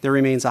 There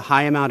remains a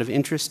high amount of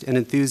interest and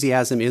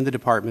enthusiasm in the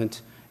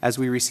department as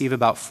we receive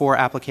about 4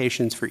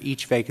 applications for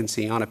each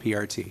vacancy on a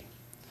PRT.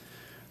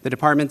 The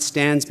department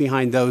stands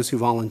behind those who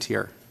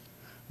volunteer.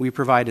 We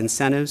provide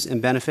incentives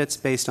and benefits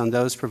based on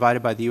those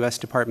provided by the U.S.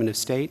 Department of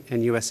State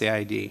and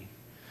USAID.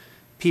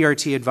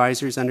 PRT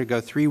advisors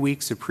undergo 3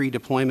 weeks of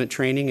pre-deployment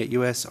training at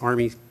U.S.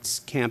 Army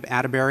Camp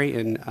Atterbury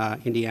in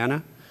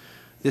Indiana.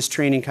 This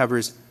training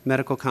covers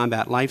medical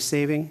combat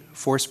life-saving,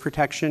 force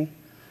protection,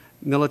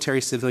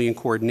 military-civilian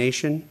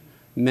coordination,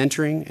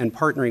 mentoring, and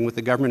partnering with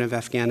the government of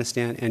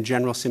Afghanistan, and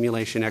general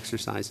simulation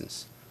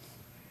exercises.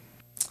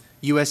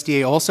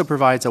 USDA also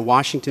provides a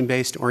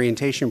Washington-based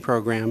orientation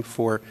program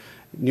for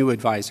new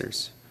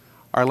advisors.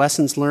 Our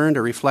lessons learned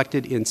are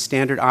reflected in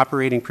standard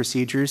operating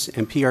procedures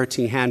and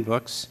PRT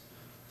handbooks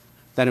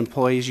that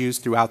employees use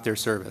throughout their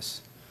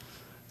service.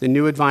 The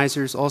new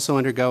advisors also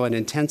undergo an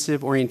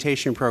intensive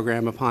orientation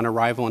program upon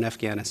arrival in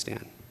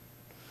Afghanistan.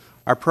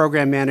 Our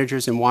program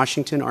managers in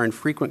Washington are in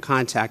frequent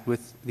contact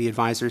with the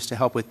advisors to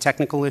help with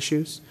technical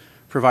issues,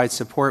 provide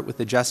support with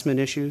adjustment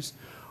issues,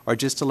 or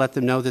just to let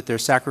them know that their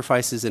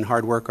sacrifices and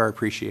hard work are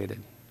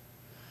appreciated.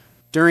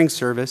 During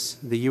service,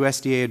 the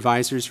USDA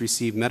advisors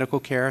receive medical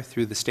care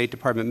through the State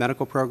Department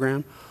Medical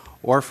Program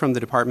or from the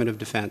Department of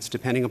Defense,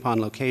 depending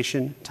upon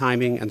location,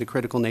 timing, and the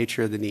critical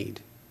nature of the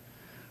need.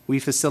 We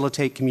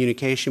facilitate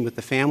communication with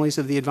the families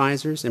of the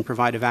advisors and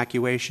provide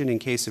evacuation in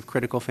case of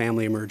critical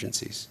family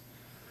emergencies.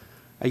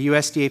 A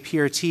USDA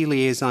PRT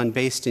liaison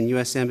based in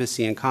U.S.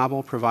 Embassy in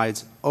Kabul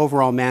provides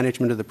overall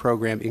management of the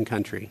program in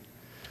country.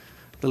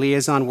 The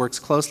liaison works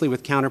closely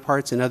with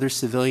counterparts in other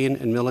civilian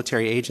and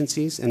military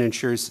agencies and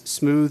ensures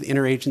smooth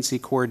interagency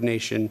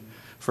coordination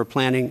for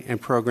planning and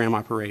program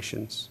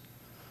operations.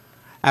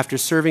 After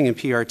serving in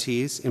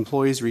PRTs,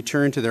 employees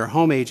return to their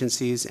home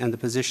agencies and the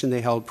position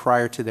they held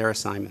prior to their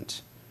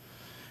assignment.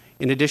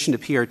 In addition to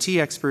PRT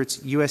experts,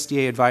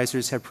 USDA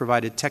advisors have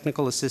provided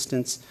technical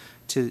assistance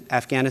to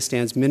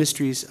Afghanistan's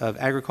Ministries of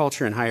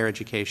Agriculture and Higher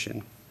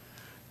Education.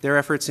 Their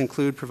efforts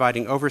include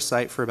providing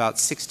oversight for about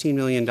 $16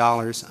 million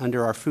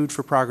under our Food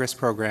for Progress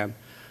program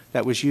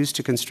that was used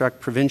to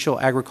construct provincial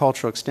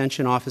agricultural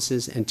extension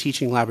offices and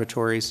teaching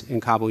laboratories in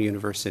Kabul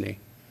University.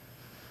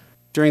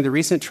 During the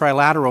recent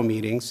trilateral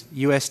meetings,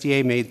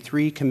 USDA made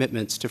 3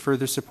 commitments to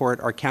further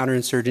support our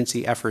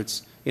counterinsurgency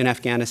efforts in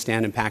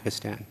Afghanistan and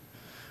Pakistan.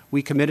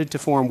 We committed to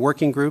form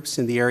working groups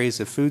in the areas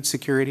of food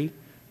security,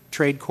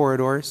 trade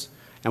corridors,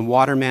 and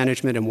water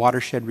management and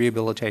watershed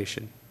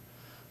rehabilitation.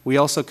 We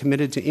also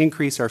committed to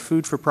increase our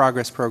Food for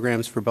Progress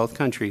programs for both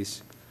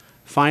countries.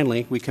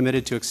 Finally, we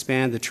committed to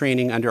expand the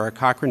training under our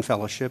Cochrane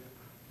Fellowship,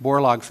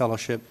 Borlaug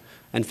Fellowship,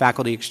 and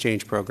faculty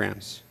exchange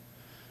programs.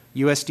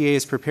 USDA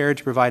is prepared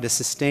to provide a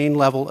sustained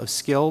level of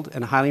skilled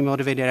and highly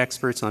motivated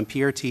experts on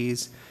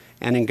PRTs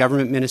and in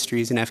government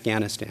ministries in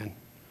Afghanistan.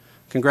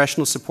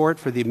 Congressional support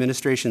for the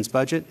administration's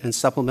budget and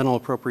supplemental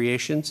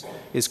appropriations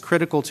is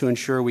critical to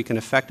ensure we can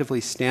effectively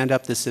stand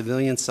up the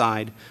civilian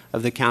side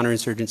of the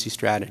counterinsurgency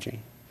strategy.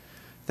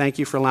 Thank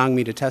you for allowing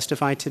me to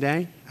testify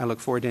today. I look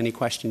forward to any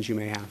questions you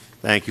may have.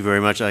 Thank you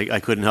very much. I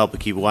couldn't help but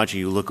keep watching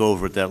you look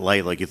over at that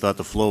light like you thought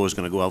the floor was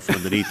going to go out from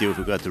underneath you if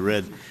we got the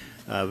red.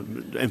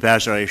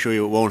 Ambassador, I assure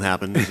you it won't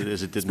happen, as it didn't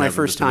happen. It's my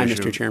first time,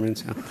 Mr. Chairman.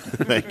 So.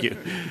 Thank you.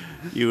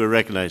 You are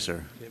recognized,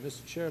 sir. Okay,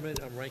 Mr. Chairman,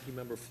 I'm Ranking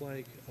Member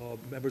Flake,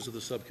 members of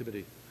the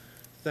subcommittee.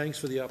 Thanks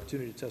for the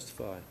opportunity to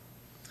testify.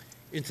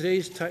 In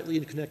today's tightly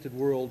connected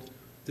world,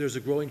 there's a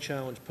growing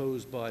challenge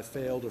posed by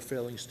failed or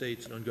failing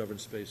states and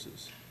ungoverned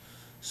spaces.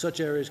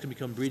 Such areas can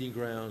become breeding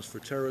grounds for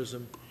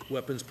terrorism,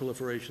 weapons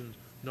proliferation,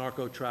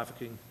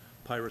 narco-trafficking,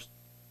 piracy.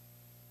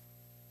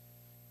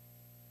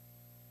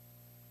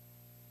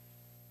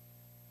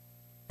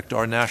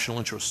 Our national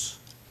interests.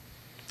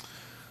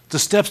 The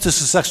steps to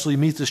successfully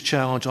meet this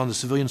challenge on the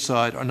civilian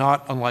side are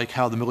not unlike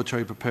how the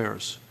military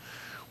prepares.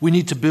 We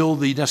need to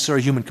build the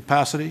necessary human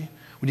capacity.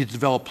 We need to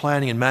develop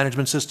planning and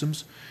management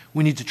systems.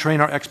 We need to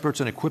train our experts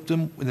and equip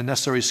them with the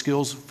necessary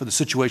skills for the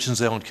situations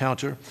they'll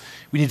encounter.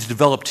 We need to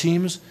develop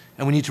teams,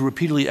 and we need to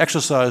repeatedly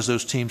exercise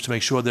those teams to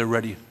make sure they're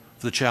ready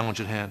for the challenge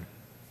at hand.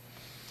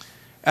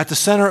 At the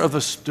center of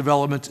this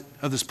development,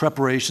 of this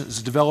preparation, is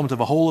the development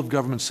of a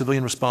whole-of-government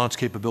civilian response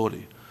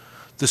capability,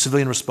 the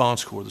Civilian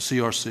Response Corps, the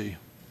CRC.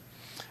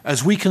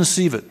 As we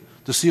conceive it,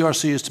 the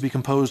CRC is to be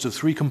composed of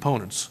 3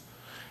 components: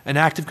 an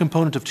active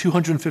component of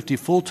 250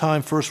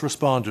 full-time first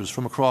responders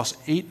from across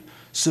 8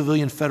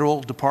 civilian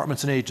federal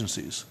departments and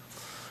agencies,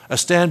 a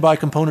standby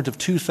component of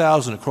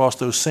 2,000 across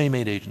those same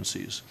 8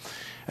 agencies,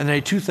 and a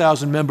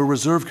 2,000-member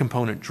reserve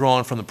component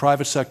drawn from the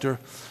private sector,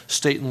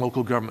 state and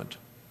local government.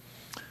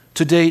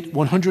 To date,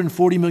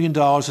 $140 million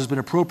has been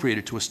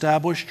appropriated to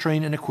establish,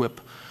 train, and equip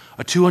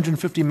a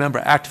 250-member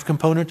active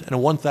component and a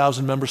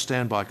 1,000-member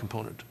standby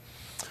component.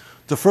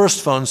 The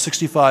first fund,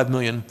 $65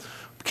 million,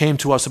 came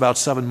to us about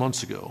 7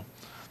 months ago.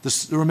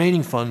 The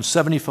remaining funds,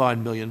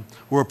 $75 million,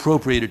 were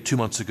appropriated 2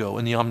 months ago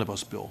in the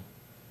omnibus bill.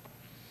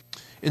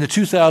 In the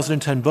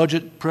 2010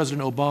 budget,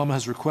 President Obama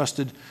has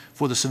requested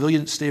for the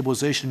Civilian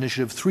Stabilization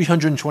Initiative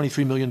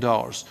 $323 million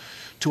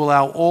to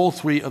allow all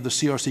three of the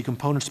CRC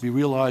components to be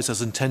realized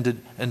as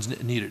intended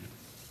and needed.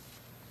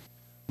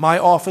 My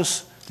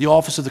office, the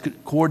Office of the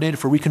Coordinator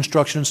for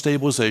Reconstruction and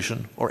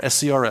Stabilization, or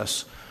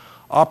SCRS,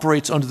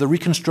 operates under the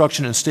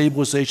Reconstruction and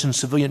Stabilization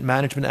Civilian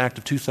Management Act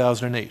of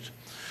 2008,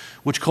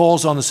 which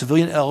calls on the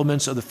civilian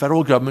elements of the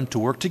federal government to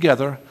work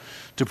together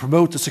to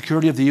promote the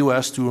security of the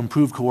U.S. through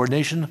improved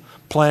coordination,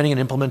 planning, and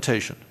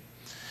implementation.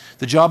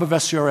 The job of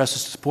SCRS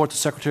is to support the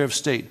Secretary of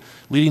State,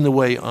 leading the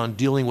way on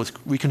dealing with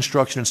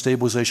reconstruction and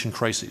stabilization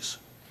crises.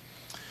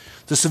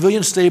 The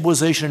Civilian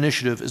Stabilization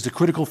Initiative is the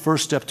critical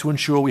first step to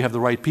ensure we have the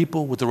right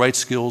people with the right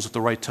skills at the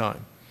right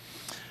time.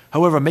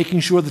 However, making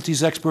sure that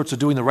these experts are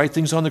doing the right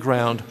things on the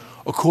ground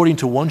according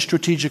to one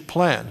strategic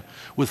plan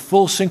with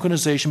full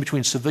synchronization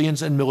between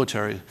civilians and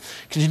military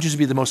continues to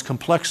be the most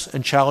complex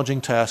and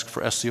challenging task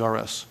for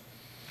SCRS.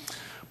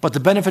 But the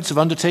benefits of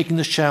undertaking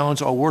this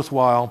challenge are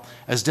worthwhile,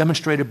 as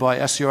demonstrated by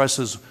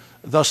SCRS's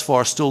thus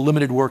far still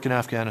limited work in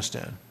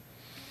Afghanistan.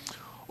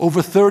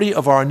 Over 30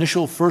 of our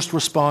initial first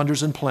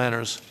responders and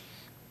planners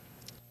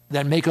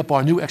that make up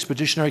our new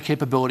expeditionary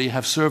capability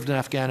have served in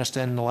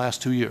Afghanistan in the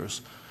last 2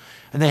 years,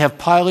 and they have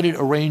piloted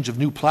a range of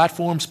new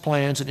platforms,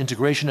 plans, and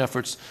integration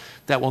efforts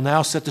that will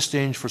now set the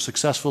stage for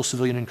successful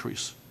civilian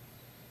increase.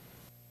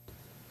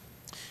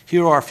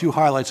 Here are a few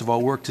highlights of our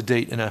work to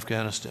date in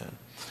Afghanistan.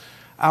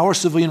 Our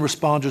civilian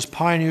responders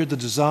pioneered the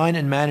design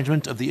and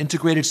management of the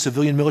Integrated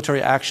Civilian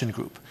Military Action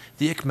Group,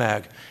 the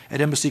ICMAG,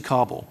 at Embassy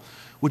Kabul,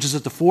 which is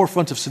at the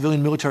forefront of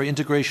civilian military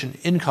integration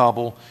in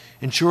Kabul,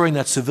 ensuring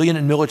that civilian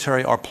and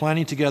military are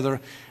planning together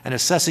and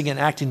assessing and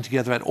acting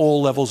together at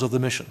all levels of the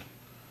mission.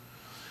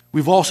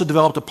 We've also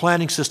developed a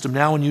planning system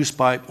now in use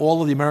by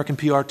all of the American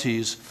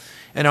PRTs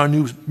and our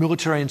new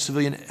military and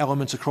civilian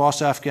elements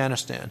across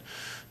Afghanistan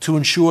to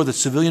ensure that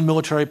civilian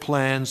military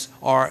plans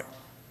are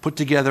put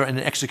together and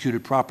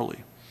executed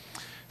properly.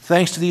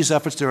 Thanks to these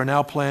efforts, there are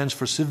now plans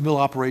for civil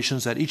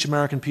operations at each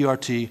American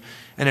PRT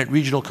and at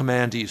Regional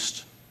Command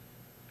East.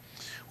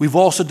 We've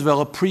also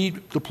developed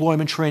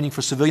pre-deployment training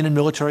for civilian and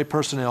military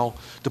personnel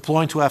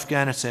deploying to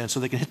Afghanistan so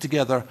they can hit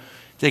together,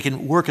 they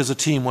can work as a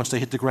team once they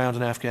hit the ground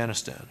in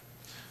Afghanistan.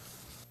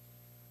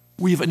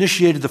 We've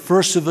initiated the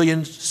first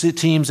civilian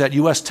teams at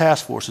U.S.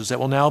 task forces that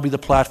will now be the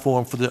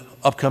platform for the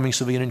upcoming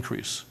civilian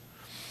increase.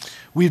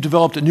 We've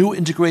developed a new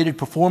integrated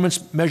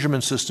performance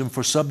measurement system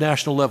for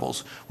subnational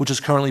levels, which is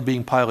currently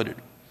being piloted.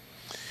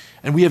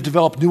 And we have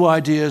developed new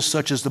ideas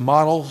such as the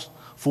model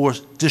for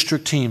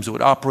district teams that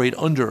would operate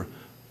under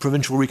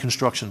provincial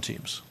reconstruction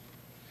teams.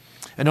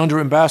 And under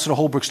Ambassador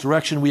Holbrooke's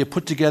direction, we have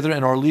put together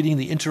and are leading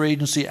the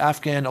interagency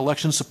Afghan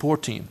election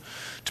support team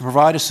to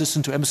provide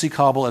assistance to Embassy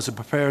Kabul as it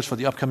prepares for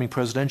the upcoming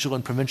presidential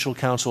and provincial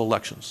council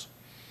elections.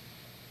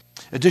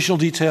 Additional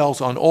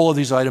details on all of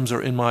these items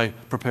are in my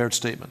prepared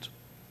statement.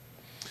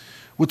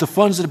 With the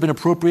funds that have been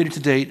appropriated to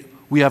date,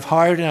 we have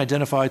hired and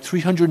identified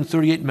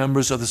 338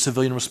 members of the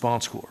Civilian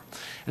Response Corps,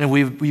 and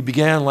we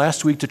began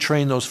last week to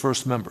train those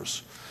first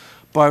members.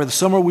 By the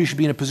summer, we should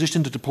be in a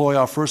position to deploy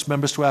our first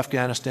members to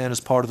Afghanistan as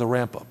part of the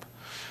ramp-up.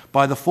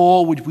 By the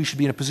fall, we should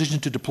be in a position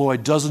to deploy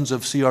dozens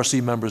of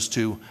CRC members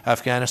to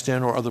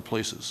Afghanistan or other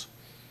places.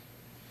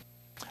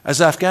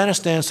 As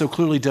Afghanistan so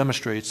clearly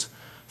demonstrates,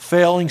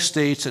 failing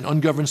states and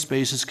ungoverned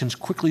spaces can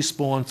quickly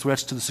spawn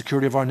threats to the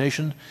security of our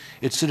nation,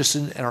 its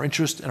citizens, and our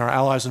interests and our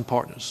allies and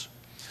partners.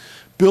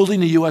 Building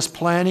the U.S.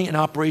 planning and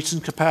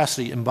operations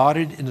capacity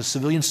embodied in the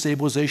Civilian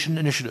Stabilization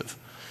Initiative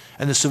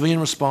and the Civilian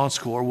Response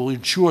Corps will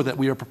ensure that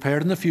we are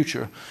prepared in the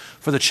future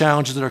for the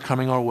challenges that are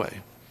coming our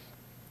way.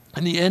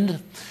 In the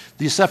end,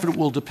 this effort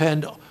will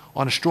depend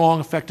on a strong,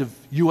 effective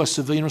U.S.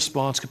 civilian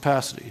response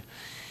capacity.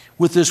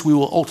 With this, we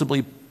will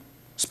ultimately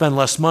spend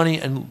less money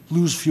and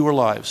lose fewer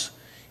lives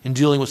in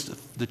dealing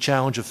with the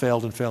challenge of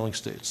failed and failing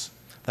states.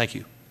 Thank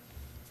you.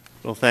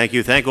 Well, thank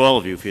you. Thank all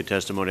of you for your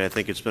testimony. I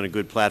think it's been a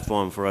good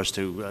platform for us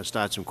to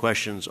start some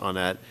questions on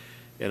that.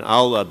 And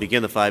I'll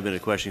begin the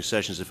 5-minute questioning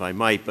sessions if I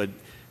might, but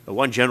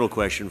one general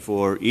question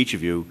for each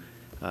of you.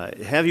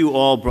 Have you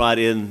all brought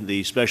in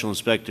the Special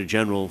Inspector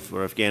General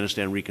for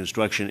Afghanistan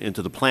Reconstruction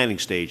into the planning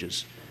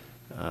stages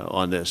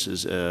on this?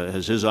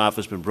 Has his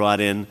office been brought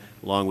in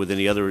along with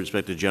any other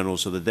Inspector General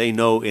so that they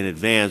know in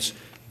advance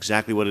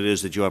exactly what it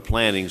is that you are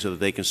planning so that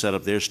they can set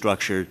up their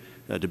structure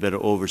to better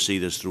oversee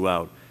this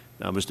throughout?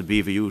 Now, Mr.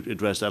 Beaver, you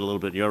addressed that a little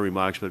bit in your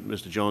remarks, but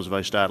Mr. Jones, if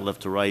I start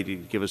left to right, you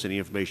give us any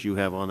information you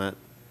have on that.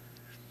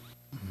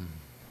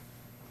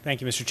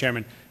 Thank you, Mr.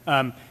 Chairman.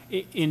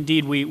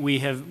 Indeed,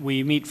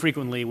 we meet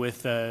frequently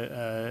with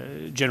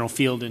General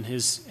Field and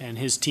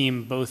his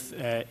team, both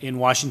in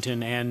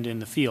Washington and in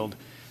the field,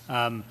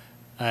 and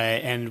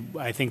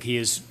I think he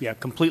is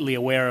completely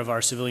aware of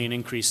our civilian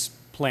increase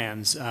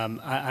plans.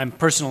 I'm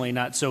personally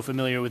not so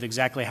familiar with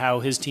exactly how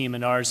his team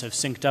and ours have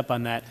synced up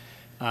on that,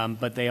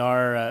 but they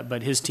are.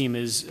 But his team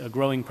is a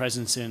growing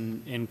presence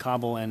in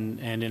Kabul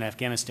and in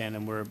Afghanistan,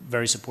 and we're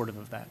very supportive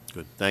of that.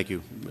 Good. Thank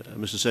you,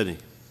 Mr. Sidney.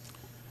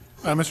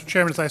 Mr.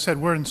 Chairman, as I said,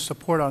 we're in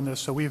support on this,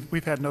 so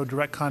we've had no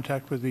direct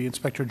contact with the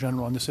Inspector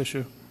General on this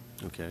issue.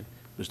 Okay.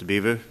 Mr.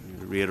 Beaver,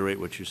 you reiterate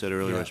what you said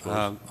earlier, I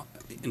suppose.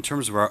 In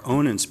terms of our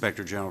own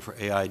Inspector General for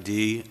AID,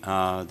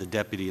 the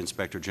Deputy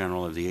Inspector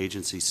General of the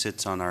agency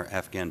sits on our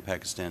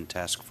Afghan-Pakistan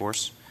task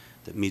force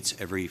that meets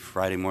every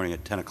Friday morning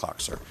at 10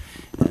 o'clock, sir.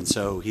 And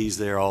so he's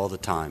there all the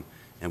time,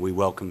 and we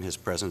welcome his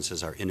presence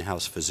as our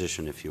in-house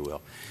physician, if you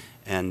will.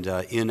 And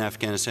in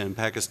Afghanistan and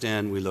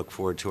Pakistan, we look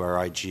forward to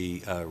our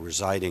IG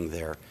residing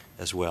there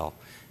as well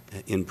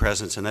in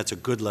presence, and that's a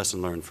good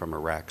lesson learned from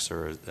Iraq,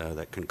 sir,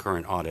 that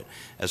concurrent audit.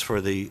 As for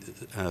the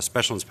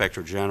Special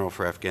Inspector General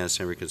for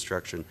Afghanistan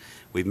Reconstruction,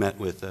 we've met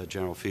with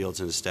General Fields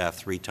and his staff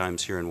 3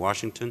 times here in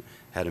Washington,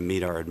 had to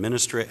meet our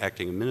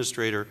acting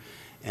administrator,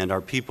 and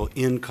our people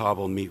in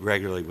Kabul meet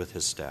regularly with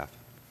his staff.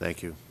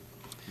 Thank you.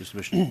 Mr.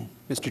 Commissioner.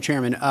 Mr.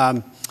 Chairman,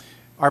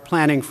 our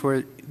planning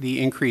for the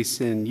increase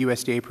in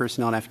USDA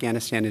personnel in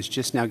Afghanistan is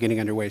just now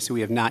getting underway, so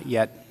we have not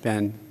yet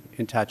been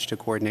in touch to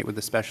coordinate with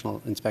the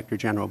Special Inspector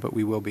General, but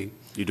we will be.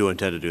 You do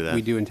intend to do that?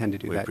 We do intend to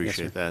do that, yes, sir. We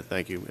appreciate that.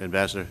 Thank you.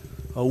 Ambassador?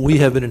 We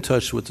have been in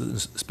touch with the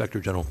Inspector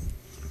General.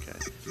 Okay.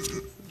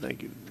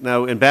 Thank you.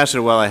 Now,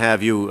 Ambassador, while I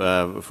have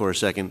you for a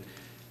second,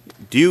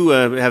 do you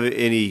have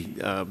any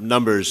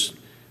numbers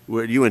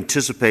where you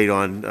anticipate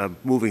on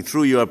moving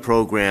through your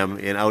program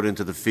and out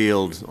into the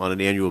field on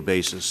an annual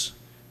basis,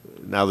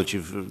 now that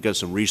you've got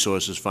some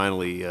resources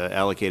finally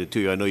allocated to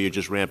you? I know you're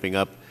just ramping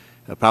up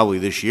probably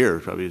this year,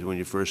 probably when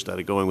you first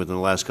started going within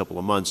the last couple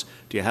of months.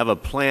 Do you have a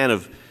plan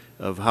of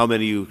how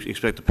many you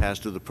expect to pass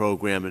through the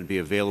program and be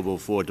available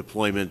for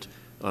deployment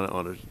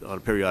on a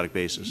periodic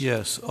basis?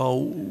 Yes.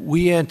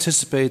 We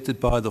anticipate that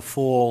by the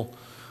fall,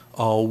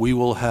 we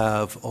will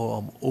have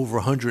over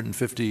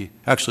 150,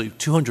 actually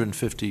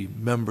 250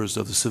 members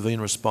of the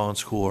Civilian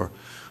Response Corps,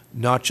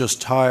 not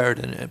just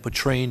hired, but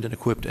trained and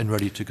equipped and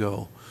ready to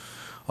go.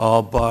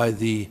 By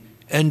the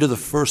end of the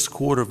first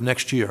quarter of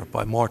next year,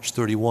 by March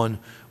 31,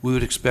 we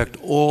would expect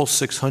all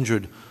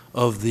 600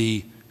 of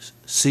the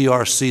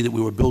CRC that we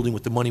were building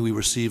with the money we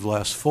received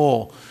last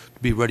fall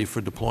to be ready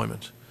for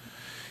deployment.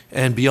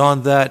 And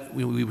beyond that,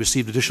 we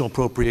received additional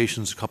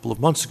appropriations a couple of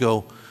months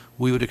ago.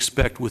 We would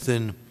expect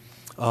within,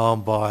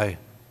 by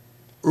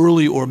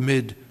early or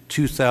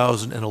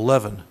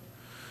mid-2011,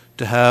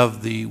 to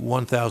have the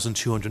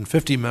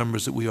 1,250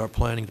 members that we are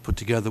planning to put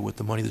together with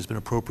the money that's been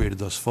appropriated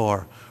thus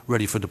far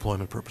ready for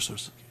deployment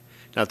purposes.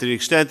 Now, to the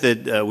extent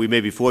that we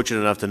may be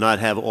fortunate enough to not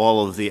have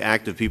all of the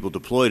active people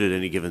deployed at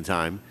any given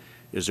time,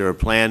 is there a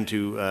plan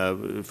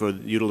for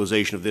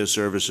utilization of their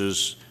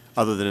services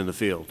other than in the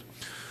field?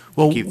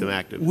 Well, keep them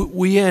active.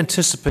 We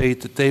anticipate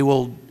that they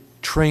will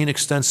train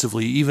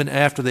extensively even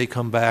after they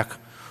come back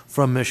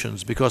from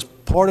missions, because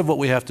part of what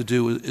we have to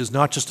do is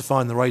not just to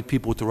find the right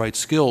people with the right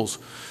skills,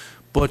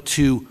 but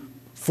to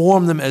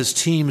form them as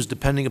teams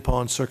depending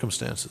upon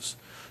circumstances.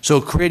 So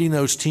creating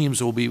those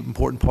teams will be an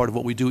important part of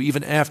what we do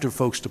even after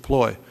folks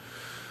deploy.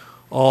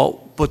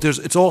 But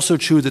it's also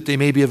true that they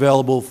may be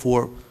available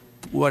for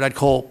what I'd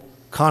call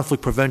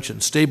conflict prevention,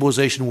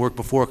 stabilization work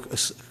before a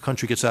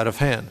country gets out of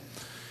hand.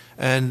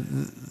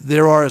 And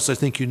there are, as I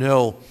think you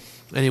know,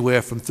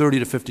 anywhere from 30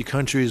 to 50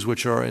 countries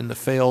which are in the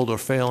failed or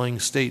failing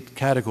state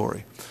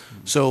category.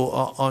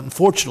 So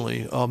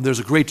unfortunately, there's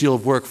a great deal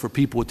of work for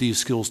people with these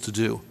skills to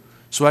do.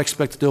 So I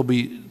expect that they'll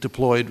be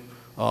deployed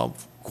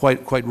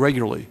quite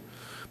regularly.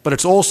 But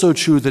it's also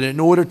true that in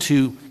order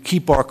to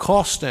keep our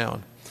costs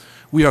down,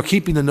 we are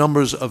keeping the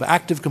numbers of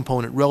active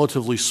component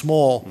relatively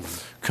small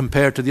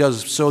compared to the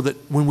others, so that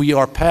when we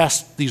are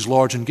past these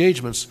large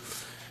engagements,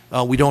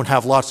 we don't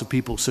have lots of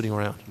people sitting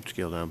around.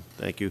 Scale down.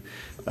 Thank you.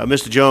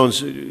 Mr. Jones,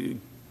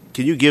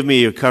 can you give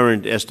me a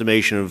current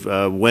estimation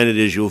of when it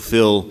is you'll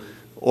fill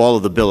all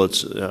of the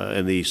billets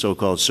in the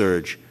so-called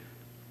surge?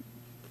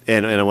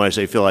 And when I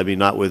say fill, I mean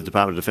not with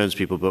Department of Defense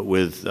people, but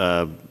with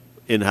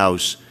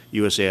in-house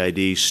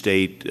USAID,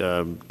 state,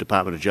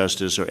 Department of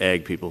Justice, or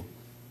AG people?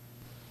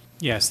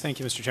 Yes,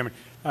 thank you, Mr. Chairman.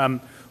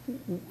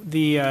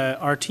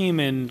 Our team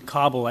in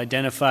Kabul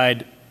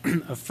identified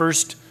a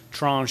first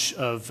tranche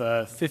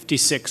of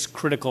 56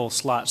 critical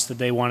slots that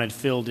they wanted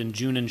filled in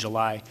June and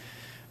July.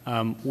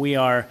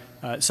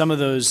 Some of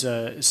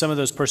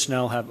those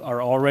personnel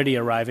are already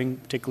arriving,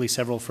 particularly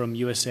several from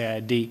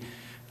USAID.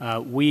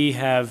 We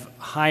have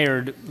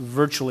hired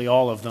virtually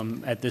all of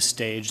them at this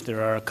stage.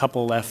 There are a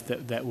couple left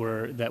that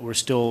we're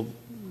still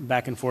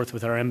back and forth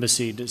with our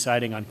embassy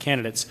deciding on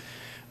candidates,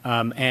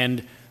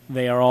 and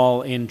they are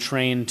all in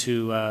train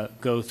to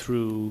go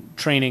through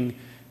training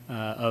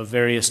of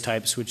various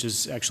types, which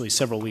is actually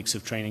several weeks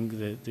of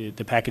training,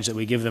 the package that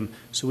we give them.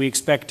 So we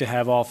expect to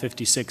have all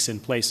 56 in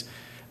place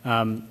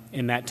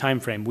in that time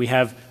frame. We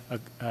have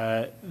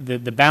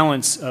the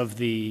balance of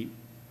the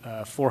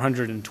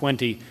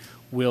 420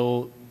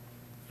 will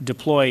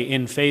deploy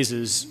in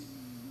phases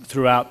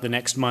throughout the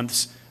next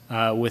months,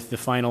 with the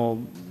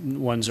final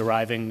ones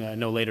arriving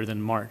no later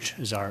than March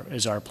is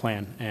our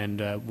plan.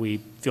 And we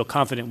feel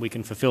confident we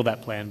can fulfill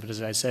that plan. But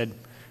as I said,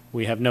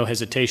 we have no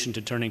hesitation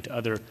to turning to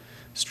other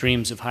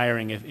streams of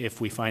hiring if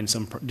we find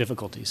some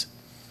difficulties.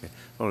 Okay.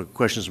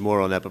 questions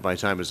more on that, but my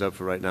time is up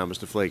for right now.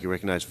 Mr. Flake, you're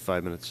recognized for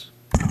 5 minutes.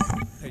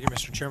 Thank you,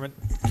 Mr. Chairman.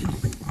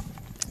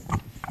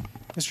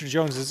 Mr.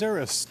 Jones, is there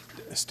a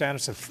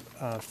status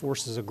of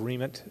forces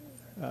agreement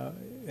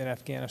in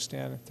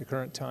Afghanistan at the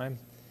current time?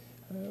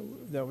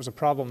 That was a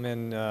problem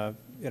in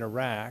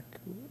Iraq.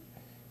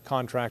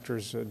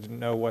 Contractors didn't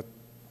know what,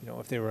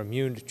 if they were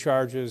immune to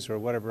charges or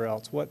whatever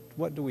else.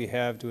 What do we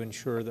have to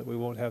ensure that we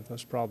won't have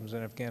those problems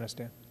in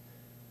Afghanistan?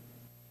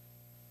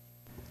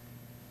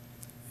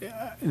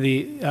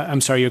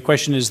 I'm sorry, your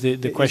question is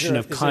the question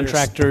of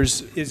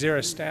contractors? Is there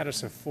a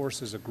status of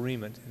forces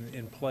agreement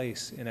in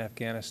place in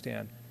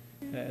Afghanistan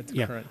at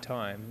the current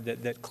time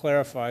that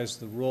clarifies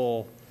the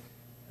role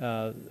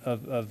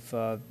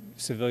of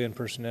civilian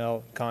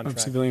personnel,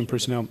 contractors? Of civilian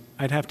personnel.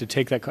 I'd have to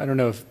take that. I don't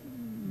know if,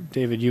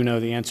 David, you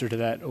know the answer to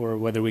that, or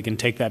whether we can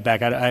take that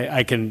back.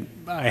 I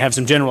have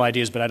some general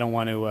ideas, but I don't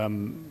want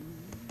to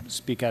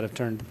speak out of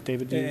turn.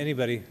 David,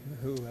 anybody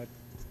who,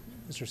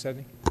 Mr.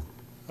 Sedney?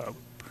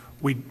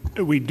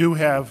 We do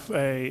have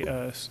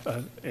an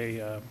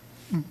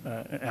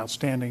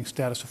outstanding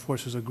status of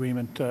forces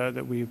agreement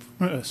that we've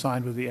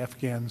signed with the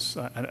Afghans.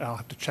 I'll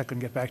have to check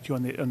and get back to you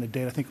on the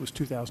date. I think it was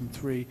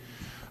 2003.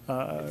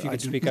 If you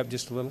could speak up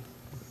just a little.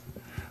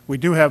 We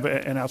do have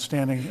an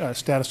outstanding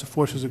status of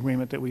forces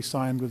agreement that we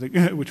signed with,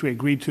 which we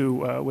agreed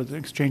to with the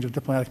exchange of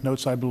diplomatic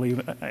notes, I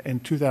believe, in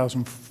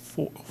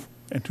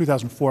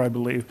 2004, I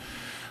believe.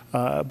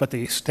 But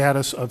the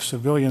status of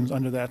civilians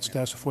under that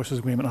status of forces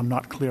agreement, I'm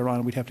not clear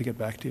on. We'd have to get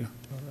back to you.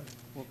 All right.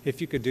 Well,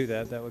 if you could do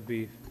that, that would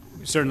be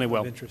certainly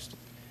of interest.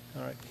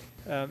 All right.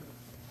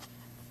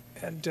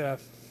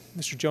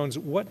 Mr. Jones,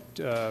 what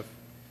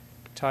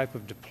type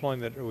of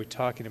deployment are we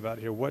talking about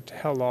here?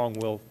 How long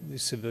will the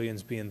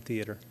civilians be in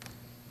theater?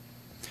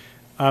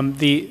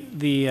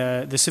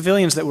 The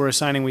civilians that we're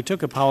assigning, we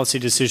took a policy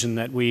decision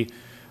that we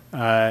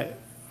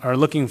are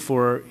looking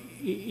for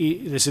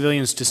the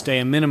civilians to stay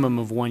a minimum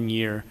of 1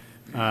 year.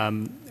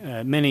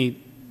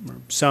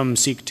 Some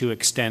seek to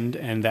extend,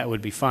 and that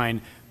would be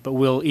fine, but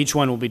each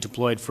one will be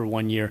deployed for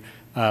 1 year.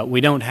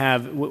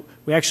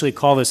 We actually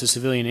call this a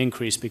civilian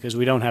increase because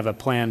we don't have a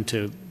plan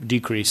to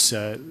decrease,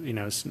 so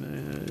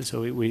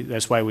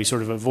that's why we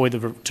sort of avoid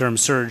the term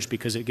surge,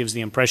 because it gives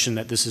the impression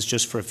that this is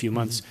just for a few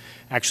months.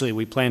 Actually,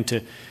 we plan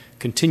to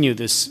continue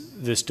this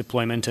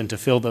deployment and to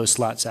fill those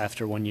slots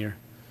after 1 year.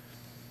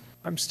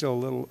 I'm still a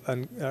little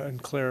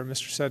unclear.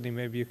 Mr. Sedney,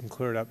 maybe you can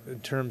clear it up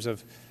in terms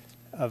of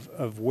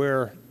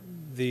where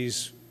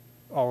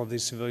all of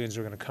these civilians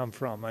are going to come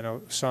from. I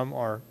know some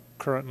are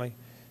currently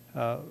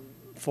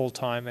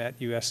full-time at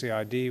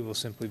USAID, will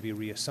simply be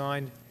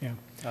reassigned. Yeah.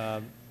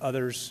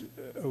 Others,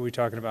 are we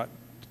talking about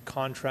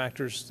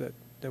contractors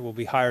that will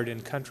be hired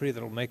in country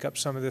that will make up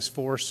some of this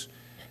force?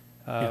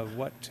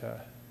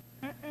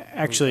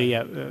 Actually,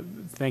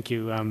 thank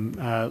you,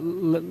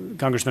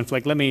 Congressman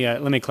Flake. Let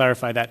me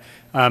clarify that.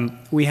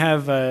 We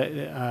have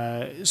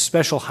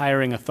special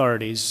hiring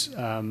authorities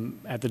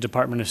at the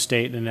Department of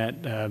State and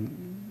at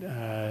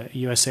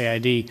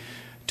USAID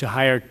to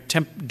hire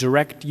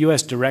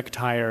U.S. direct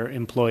hire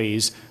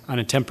employees on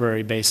a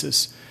temporary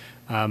basis.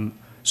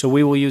 So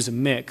we will use a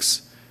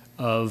mix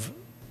of,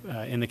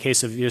 in the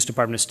case of U.S.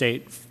 Department of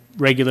State,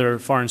 regular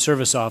Foreign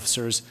Service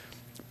officers,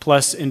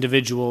 plus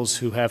individuals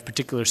who have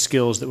particular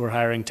skills that we're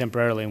hiring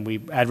temporarily, and we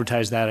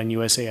advertise that on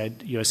USA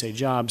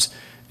Jobs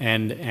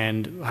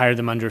and hire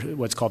them under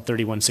what's called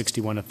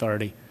 3161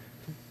 authority.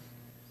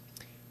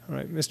 All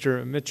right,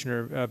 Mr.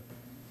 Michener,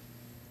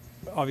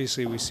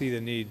 obviously we see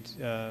the need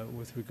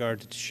with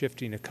regard to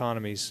shifting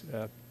economies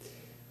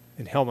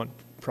in Helmand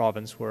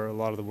province, where a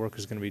lot of the work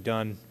is going to be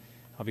done.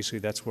 Obviously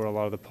that's where a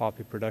lot of the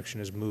poppy production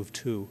has moved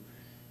to.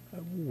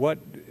 What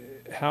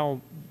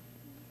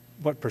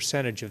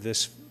percentage of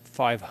this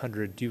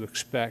 500 do you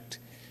expect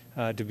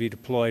to be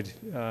deployed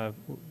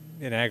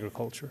in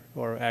agriculture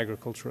or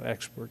agricultural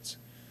experts?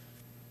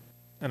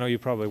 I know you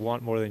probably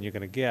want more than you're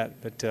going to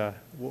get, but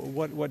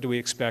what do we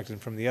expect,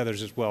 and from the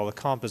others as well, the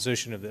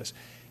composition of this?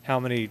 How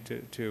many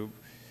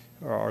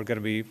are going to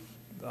be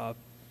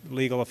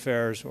legal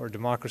affairs or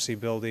democracy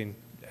building,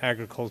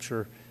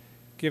 agriculture?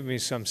 Give me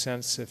some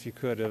sense, if you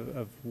could,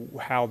 of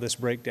how this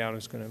breakdown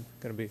is going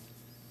to be.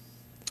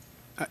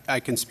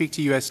 I can speak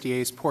to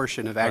USDA's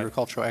portion of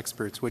agricultural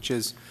experts, which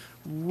is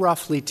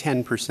roughly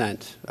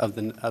 10%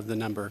 of the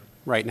number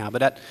right now.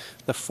 But at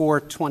the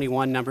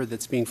 421 number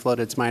that's being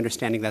floated, it's my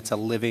understanding that's a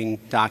living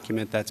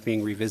document that's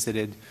being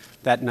revisited.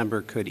 That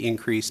number could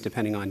increase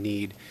depending on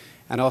need.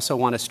 And I also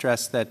want to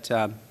stress that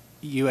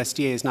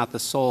USDA is not the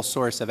sole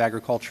source of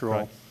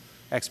agricultural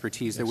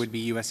expertise. Yes. There would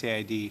be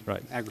USAID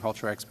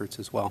agricultural experts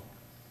as well.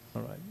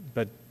 All right.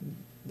 But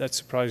that's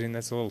surprising.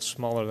 That's a little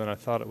smaller than I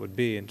thought it would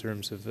be in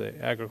terms of the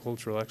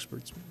agricultural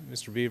experts.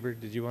 Mr. Beaver,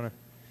 did you want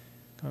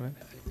to comment?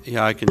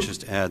 Yeah, I can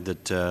just add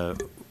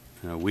that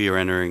we are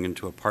entering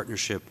into a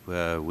partnership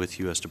with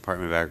U.S.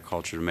 Department of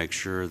Agriculture to make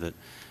sure that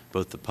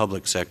both the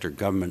public sector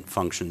government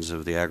functions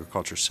of the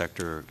agriculture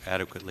sector are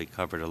adequately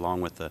covered,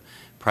 along with the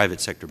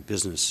private sector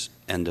business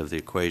end of the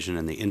equation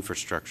and the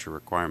infrastructure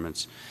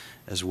requirements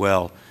as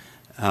well.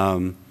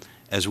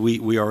 as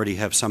we already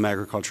have some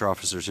agriculture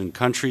officers in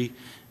country,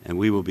 and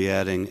we will be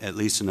adding at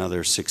least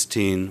another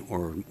 16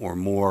 or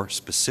more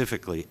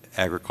specifically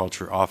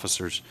agriculture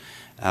officers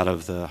out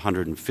of the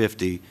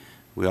 150.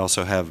 We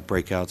also have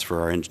breakouts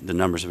for the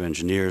numbers of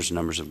engineers,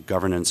 numbers of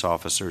governance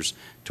officers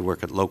to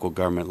work at local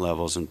government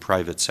levels and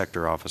private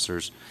sector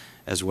officers,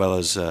 as well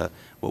as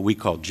what we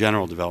call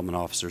general development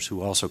officers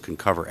who also can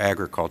cover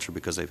agriculture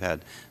because they've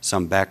had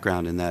some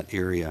background in that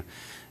area.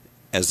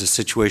 As the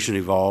situation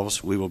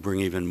evolves, we will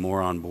bring even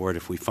more on board.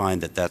 If we find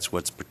that that's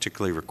what's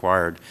particularly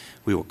required,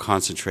 we will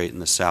concentrate in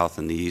the South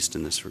and the East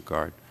in this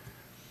regard.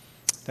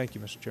 Thank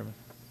you, Mr. Chairman.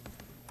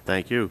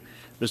 Thank you.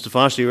 Mr.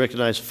 Foster, you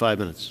recognize for 5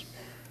 minutes.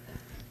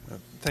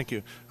 Thank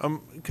you.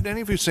 Could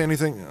any of you say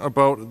anything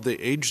about the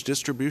age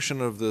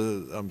distribution of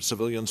the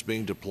civilians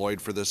being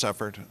deployed for this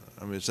effort?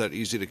 I mean, is that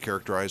easy to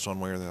characterize one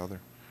way or the other?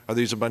 Are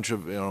these a bunch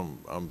of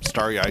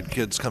starry-eyed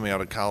kids coming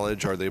out of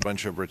college? Are they a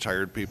bunch of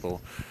retired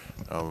people?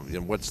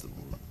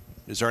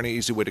 Is there any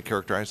easy way to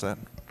characterize that?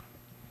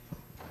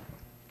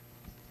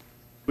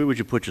 Where would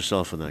you put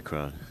yourself in that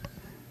crowd?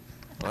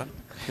 What?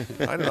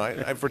 I don't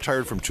know. I've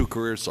retired from 2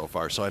 careers so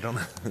far, so I don't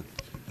know.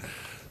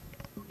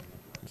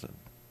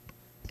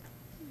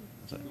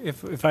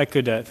 If I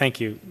could, thank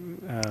you,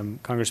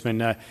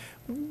 Congressman.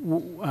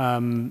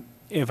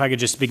 If I could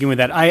just begin with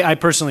that, I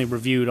personally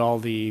reviewed all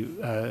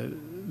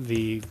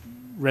the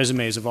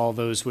resumes of all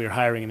those we were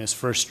hiring in this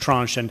first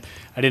tranche, and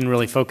I didn't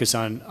really focus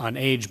on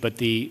age, but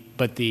the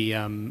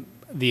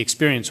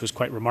experience was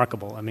quite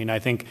remarkable. I mean, I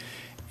think,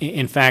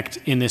 in fact,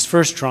 in this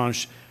first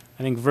tranche,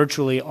 I think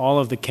virtually all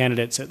of the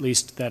candidates, at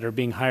least that are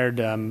being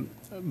hired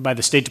by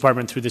the State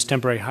Department through this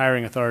temporary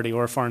hiring authority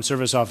or foreign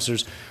service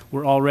officers,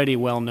 were already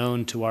well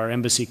known to our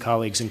embassy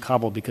colleagues in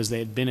Kabul because they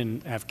had been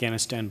in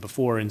Afghanistan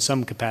before in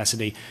some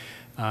capacity.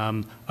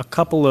 A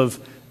couple of,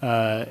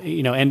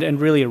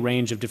 and really a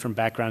range of different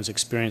backgrounds,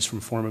 experience from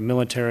former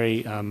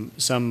military,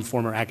 some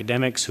former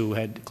academics who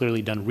had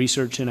clearly done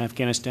research in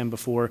Afghanistan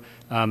before,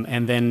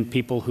 and then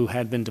people who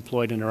had been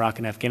deployed in Iraq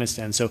and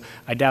Afghanistan. So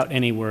I doubt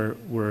any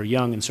were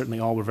young, and certainly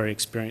all were very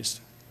experienced.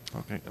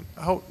 Okay.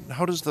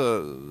 How does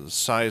the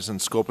size and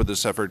scope of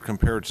this effort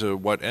compare to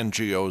what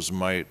NGOs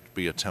might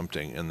be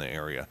attempting in the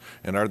area?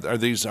 And are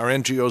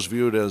NGOs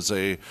viewed as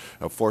a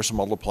force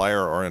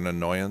multiplier or an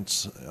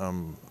annoyance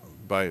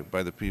by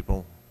the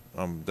people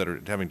that are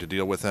having to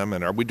deal with them?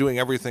 And are we doing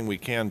everything we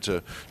can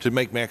to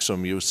make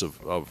maximum use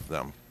of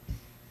them?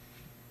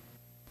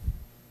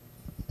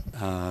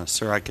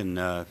 Sir, I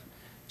can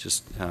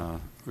just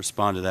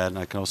respond to that, and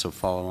I can also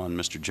follow on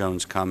Mr.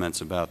 Jones'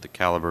 comments about the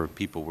caliber of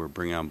people we're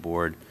bringing on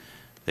board.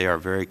 They are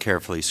very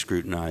carefully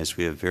scrutinized.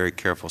 We have a very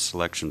careful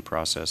selection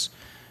process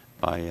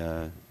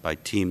by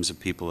teams of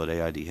people at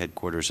AID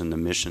headquarters and the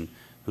mission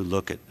who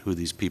look at who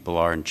these people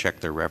are and check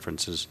their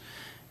references.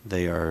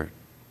 They are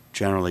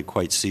generally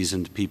quite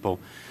seasoned people.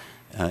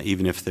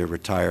 Even if they're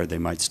retired, they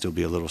might still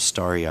be a little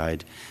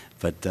starry-eyed,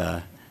 but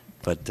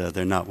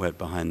they're not wet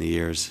behind the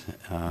ears.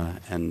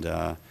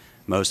 And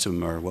most of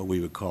them are what we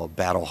would call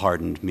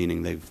battle-hardened,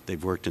 meaning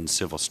they've worked in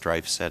civil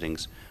strife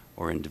settings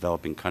or in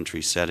developing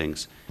country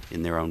settings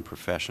in their own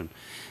profession.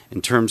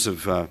 In terms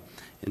of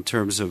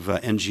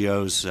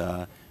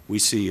NGOs, we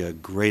see a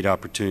great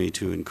opportunity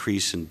to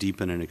increase and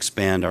deepen and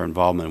expand our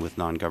involvement with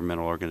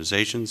non-governmental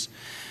organizations.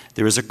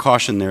 There is a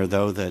caution there,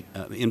 though, that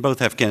in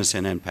both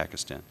Afghanistan and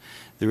Pakistan,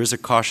 there is a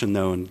caution,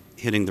 though, in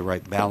hitting the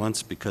right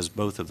balance because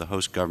both of the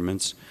host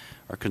governments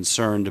are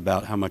concerned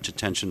about how much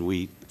attention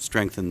we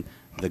strengthen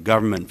the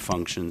government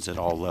functions at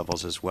all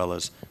levels as well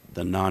as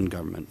the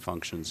non-government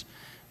functions.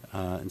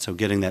 And so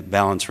getting that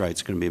balance right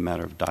is going to be a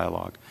matter of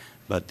dialogue.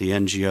 But the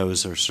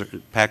NGOs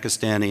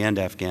Pakistani and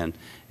Afghan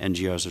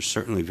NGOs are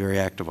certainly very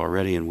active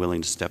already and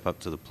willing to step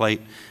up to the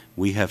plate.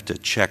 We have to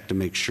check to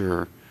make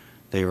sure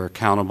they are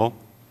accountable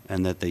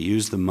and that they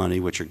use the money,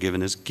 which are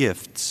given as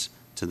gifts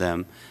to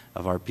them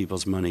of our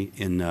people's money,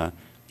 in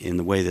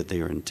the way that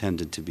they are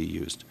intended to be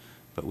used.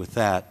 But with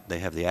that, they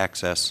have the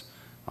access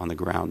on the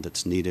ground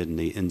that's needed and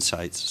the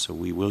insights, so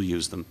we will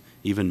use them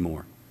even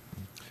more.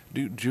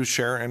 Do you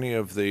share any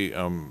of the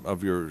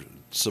of your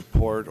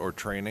support or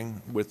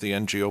training with the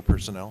NGO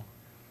personnel?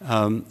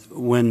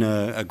 When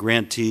a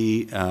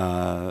grantee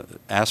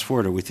asks for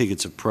it or we think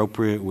it's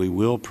appropriate, we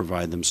will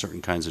provide them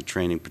certain kinds of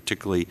training,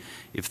 particularly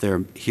if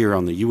they're here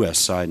on the U.S.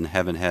 side and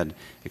haven't had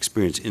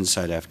experience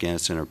inside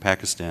Afghanistan or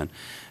Pakistan.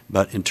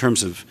 But in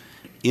terms of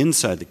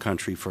inside the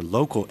country for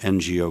local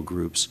NGO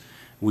groups,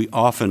 we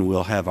often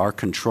will have our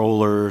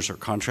controllers or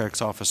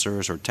contracts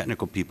officers or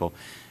technical people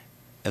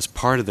as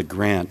part of the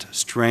grant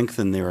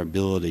strengthen their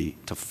ability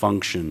to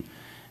function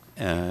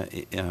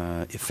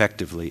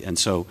effectively. And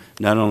so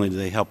not only do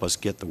they help us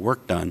get the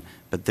work done,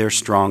 but they're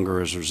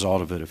stronger as a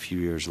result of it a few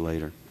years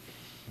later.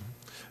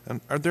 And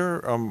are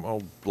there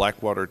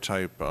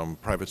Blackwater-type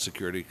private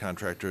security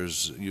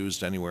contractors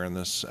used anywhere in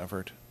this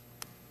effort?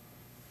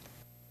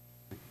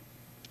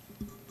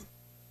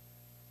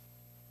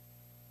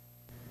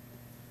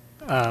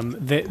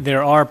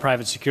 There are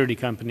private security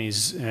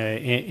companies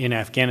in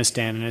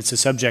Afghanistan, and it's a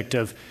subject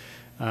of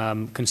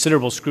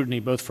considerable scrutiny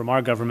both from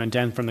our government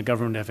and from the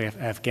government of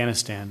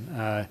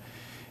Afghanistan.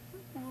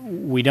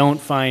 We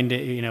don't find,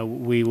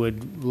 we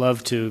would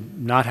love to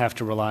not have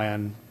to rely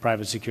on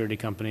private security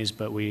companies,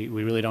 but we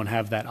really don't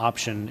have that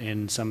option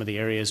in some of the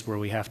areas where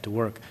we have to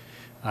work.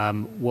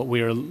 What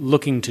we are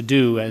looking to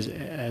do,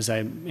 as I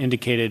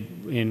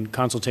indicated in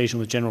consultation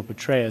with General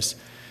Petraeus,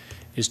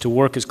 is to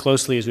work as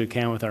closely as we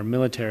can with our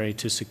military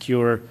to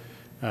secure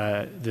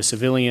the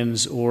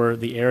civilians or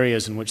the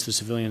areas in which the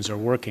civilians are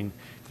working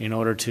in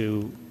order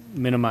to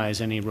minimize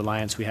any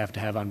reliance we have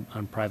to have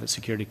on private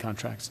security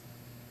contracts.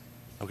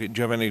 Okay, do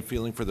you have any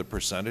feeling for the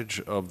percentage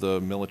of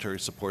the military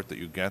support that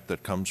you get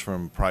that comes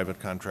from private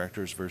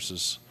contractors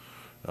versus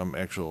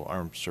actual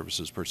armed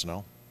services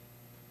personnel?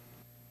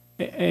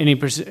 Any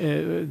for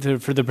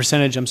the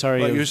percentage, I'm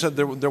sorry? Well, you said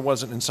there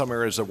wasn't, in some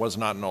areas, there was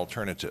not an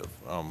alternative.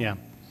 Yeah.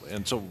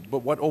 And so, but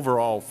what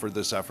overall for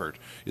this effort?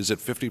 Is it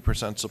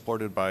 50%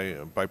 supported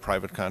by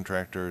private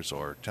contractors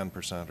or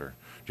 10%, or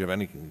do you have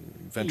any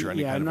venture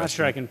any kind of estimate? Yeah, I'm not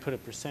sure I can put a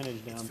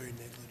percentage down. It's very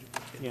negligible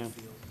in the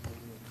field.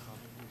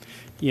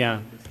 Yeah.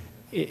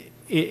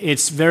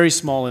 It's very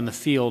small in the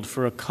field.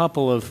 For a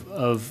couple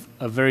of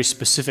very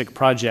specific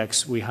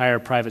projects, we hire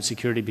private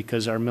security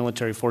because our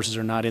military forces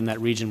are not in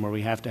that region where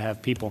we have to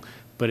have people,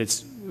 but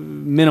it's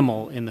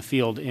minimal in the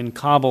field. In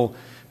Kabul,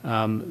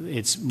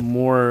 it's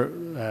more,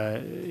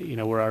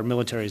 where our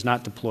military is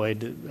not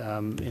deployed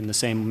in the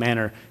same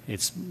manner.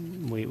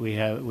 We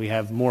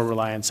have more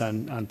reliance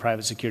on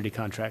private security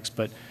contracts,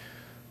 but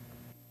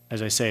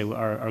as I say,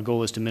 our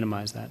goal is to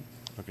minimize that.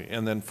 Okay,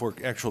 and then for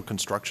actual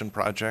construction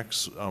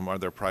projects, are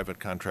there private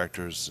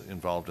contractors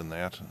involved in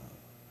that?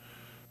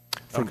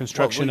 For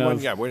construction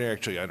yeah, when you're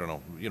actually, I don't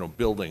know,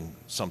 building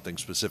something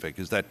specific,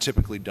 is that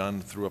typically done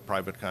through a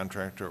private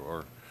contractor,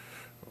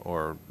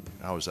 or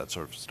how is that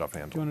sort of stuff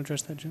handled? Do you want to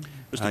address that, Jim?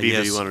 Mr. Beaver,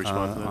 Yes, you want to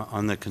respond to that?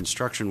 on the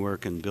construction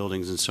work and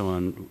buildings and so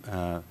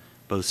on,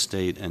 both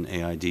state and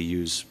AID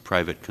use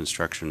private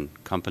construction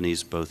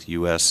companies, both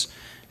U.S.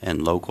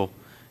 and local,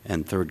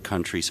 and third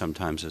country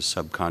sometimes as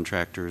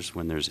subcontractors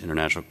when there's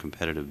international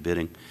competitive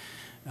bidding.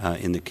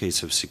 In the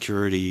case of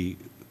security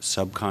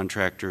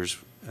subcontractors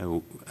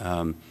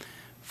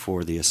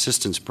for the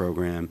assistance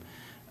program,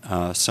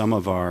 some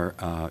of our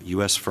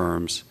U.S.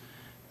 firms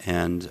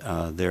and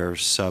their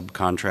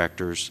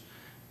subcontractors,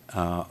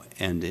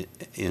 and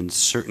in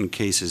certain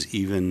cases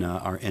even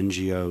our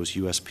NGOs,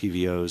 U.S.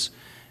 PVOs,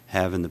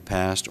 have in the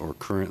past or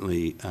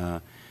currently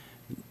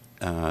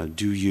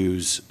do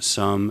use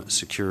some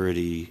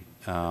security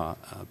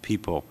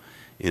people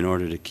in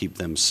order to keep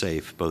them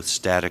safe, both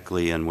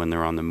statically and when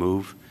they're on the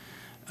move.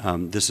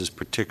 This is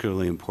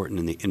particularly important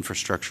in the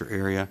infrastructure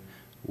area,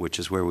 which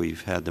is where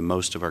we've had the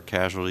most of our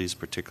casualties,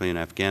 particularly in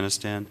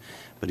Afghanistan,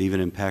 but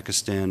even in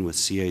Pakistan with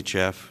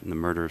CHF and the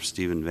murder of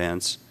Stephen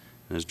Vance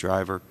and his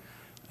driver.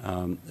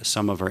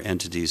 Some of our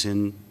entities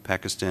in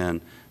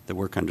Pakistan that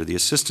work under the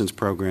assistance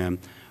program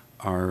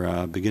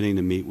are beginning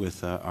to meet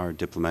with our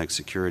diplomatic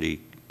security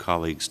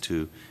colleagues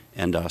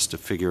and us to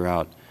figure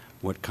out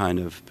what kind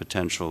of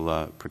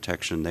potential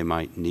protection they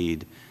might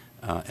need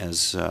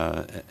as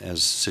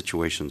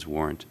situations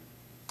warrant.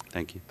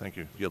 Thank you. Thank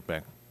you. Yield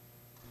back.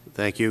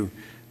 Thank you.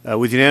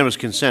 With unanimous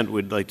consent,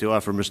 we'd like to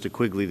offer Mr.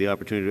 Quigley the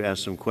opportunity to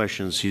ask some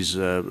questions. He's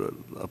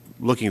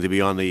looking to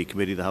be on the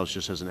committee. The House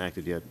just hasn't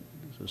acted yet.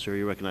 So, sir,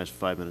 you're recognized for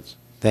 5 minutes.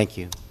 Thank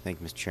you.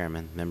 Thank you, Mr.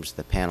 Chairman, members of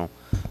the panel.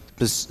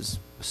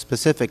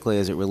 Specifically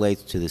as it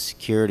relates to the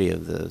security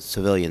of the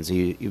civilians,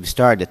 you've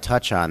started to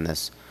touch on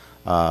this,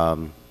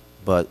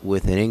 but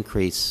with an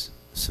increase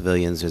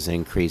civilians, there's an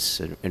increase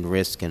in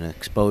risk and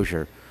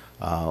exposure.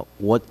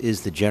 What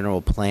is the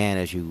general plan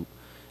as you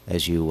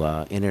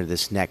enter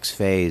this next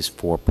phase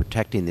for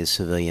protecting these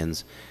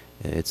civilians?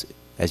 It's,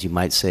 as you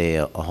might say,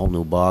 a whole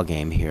new ball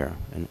game here.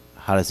 And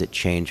how does it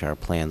change our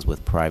plans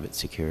with private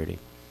security?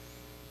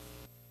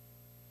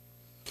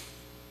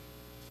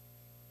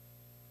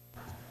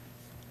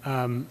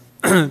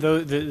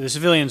 The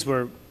civilians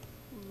were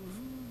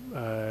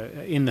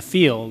in the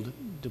field,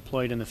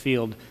 deployed in the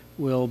field,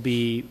 will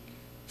be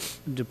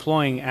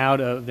deploying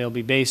they'll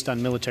be based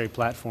on military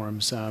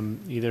platforms,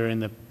 either in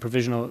the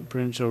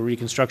provincial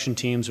reconstruction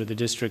teams or the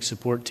district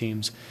support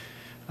teams.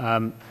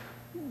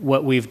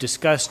 What we've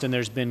discussed, and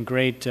there's been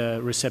great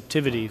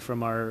receptivity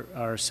from our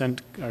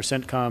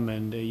CENTCOM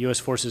and U.S.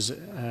 Forces,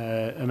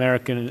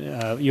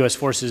 U.S.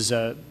 Forces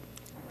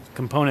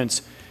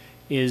components,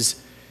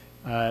 is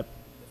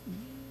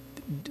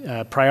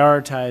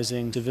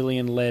prioritizing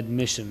civilian-led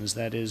missions.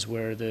 That is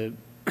where the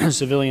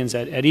civilians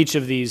at each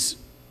of these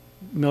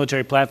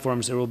military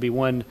platforms, there will be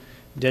one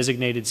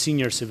designated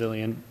senior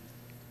civilian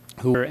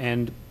who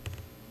and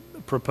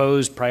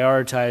propose,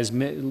 prioritize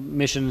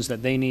missions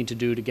that they need to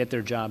do to get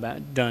their job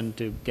done,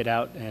 to get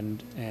out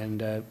and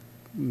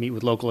meet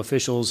with local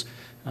officials,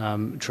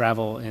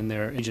 travel in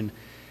their region.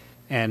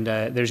 And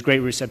there's great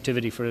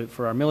receptivity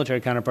for our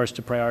military counterparts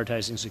to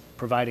prioritizing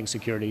providing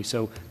security.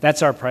 So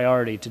that's our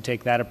priority, to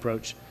take that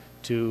approach,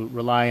 to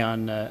rely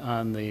on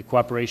the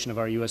cooperation of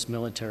our U.S.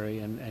 military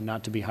and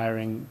not to be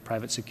hiring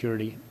private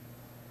security.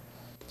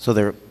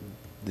 So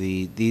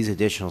these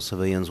additional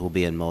civilians will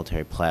be in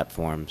military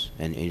platforms,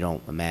 and you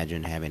don't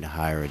imagine having to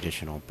hire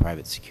additional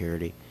private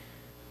security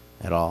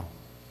at all?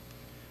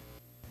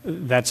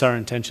 That's our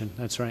intention.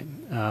 That's right.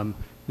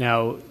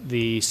 Now,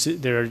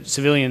 there are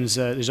civilians.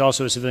 There's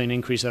also a civilian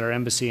increase at our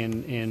embassy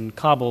in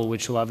Kabul,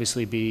 which will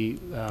obviously be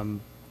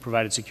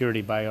provided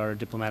security by our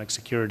diplomatic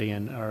security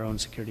and our own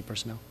security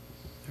personnel.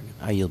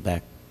 I yield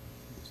back.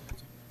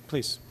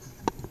 Please.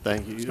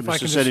 Thank you. If I Mr.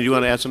 can Senator, just- do you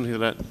want to add something to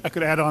that? I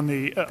could add on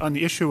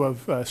the issue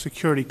of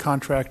security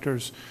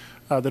contractors.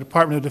 The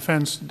Department of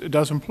Defense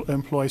does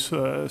employ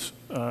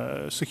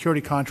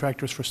security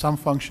contractors for some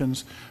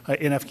functions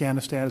in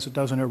Afghanistan as it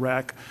does in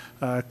Iraq.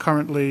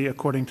 Currently,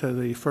 according to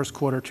the first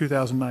quarter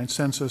 2009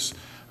 census,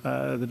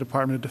 the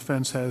Department of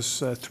Defense has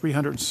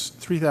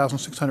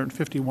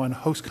 3,651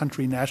 host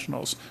country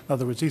nationals. In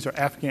other words, these are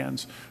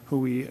Afghans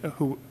who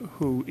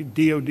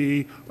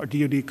DOD or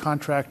DOD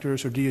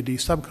contractors or DOD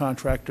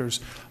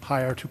subcontractors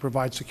hire to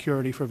provide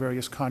security for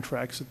various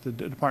contracts that the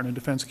Department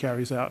of Defense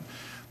carries out.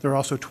 There are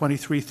also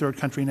 23 third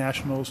country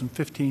nationals and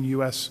 15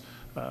 U.S.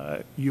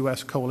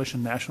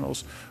 coalition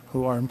nationals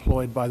who are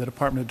employed by the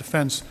Department of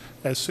Defense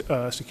as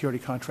security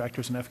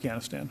contractors in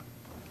Afghanistan.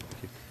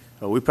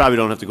 We probably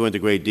don't have to go into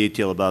great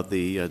detail about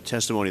the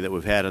testimony that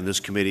we've had on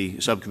this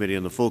committee, subcommittee,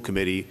 and the full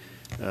committee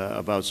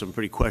about some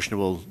pretty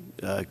questionable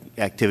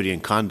activity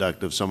and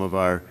conduct of some of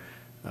our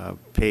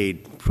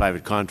paid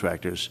private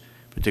contractors,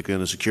 particularly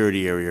in the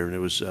security area. And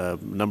there was a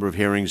number of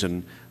hearings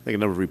and I think a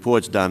number of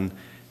reports done.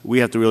 We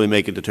have to really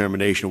make a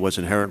determination of what's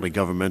inherently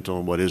governmental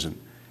and what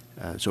isn't.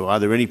 So are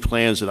there any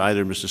plans that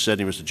either Mr.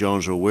 Sedney or Mr.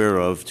 Jones are aware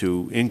of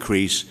to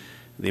increase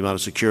the amount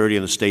of security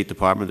in the State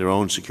Department, their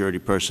own security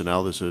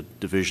personnel? There's a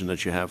division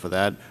that you have for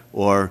that,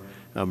 or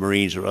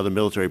Marines or other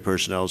military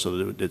personnel, so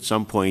that at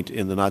some point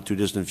in the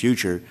not-too-distant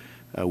future,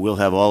 we'll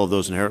have all of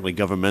those inherently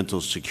governmental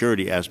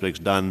security aspects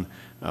done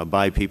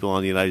by people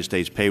on the United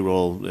States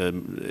payroll,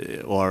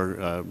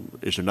 or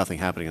is there nothing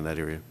happening in that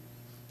area?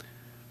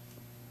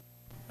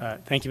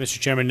 Thank you, Mr.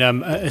 Chairman.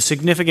 A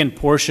significant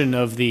portion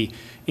of the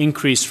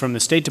increase from the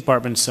State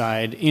Department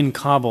side in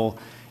Kabul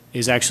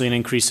is actually an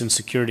increase in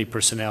security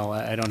personnel.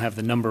 I don't have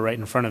the number right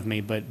in front of me,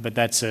 but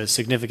that's a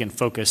significant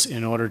focus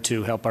in order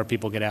to help our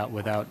people get out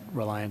without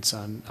reliance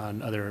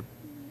on other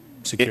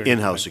security.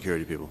 In-house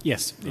security people?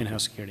 Yes,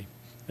 in-house security.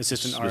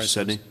 Assistant Mr.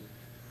 RSOs.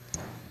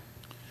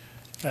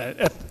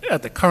 Sedney?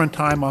 At the current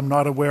time, I'm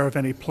not aware of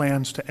any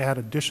plans to add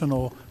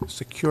additional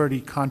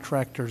security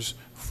contractors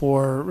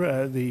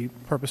for the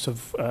purpose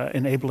of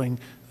enabling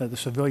the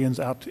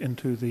civilians out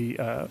into the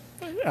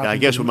I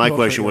guess what my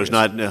question was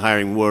not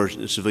hiring more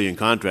civilian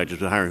contractors,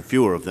 but hiring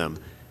fewer of them.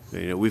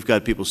 You know, we've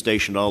got people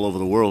stationed all over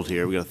the world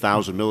here. We've got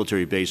 1,000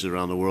 military bases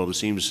around the world. It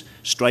seems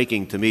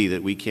striking to me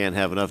that we can't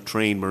have enough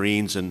trained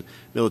Marines and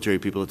military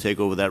people to take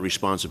over that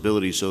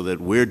responsibility so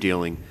that we're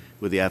dealing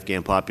with the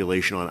Afghan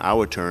population on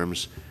our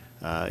terms.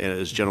 And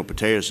as General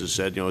Petraeus has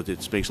said, you know,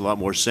 it makes a lot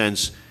more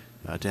sense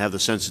to have the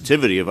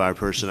sensitivity of our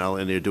personnel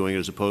in there doing it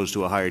as opposed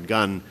to a hired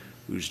gun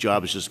whose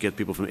job is just to get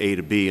people from A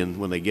to B, and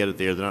when they get it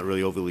there, they're not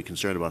really overly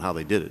concerned about how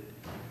they did it.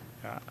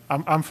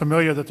 I'm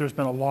familiar that there's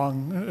been a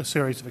long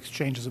series of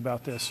exchanges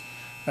about this.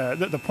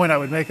 The point I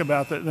would make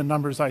about the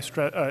numbers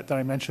that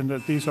I mentioned,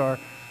 that these are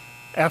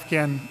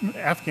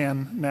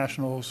Afghan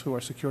nationals who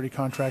are security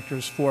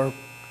contractors for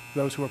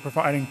those who are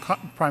providing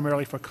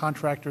primarily for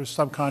contractors,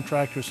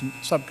 subcontractors, and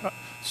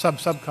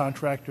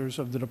subcontractors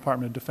of the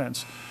Department of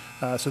Defense.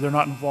 So they're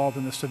not involved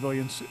in the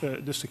civilians,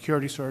 the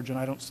security surge, and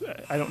I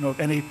don't know of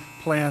any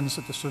plans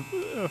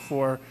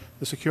for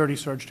the security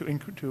surge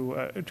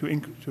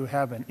to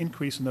have an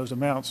increase in those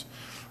amounts.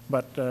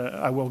 But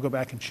I will go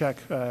back and check,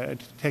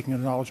 taking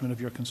acknowledgement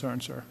of your concern,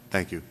 sir.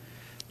 Thank you.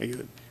 Thank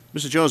you.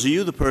 Mr. Jones, are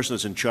you the person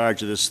that's in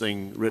charge of this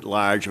thing writ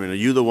large? I mean, are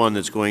you the one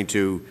that's going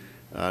to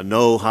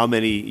know how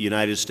many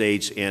United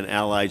States and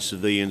allied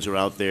civilians are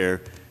out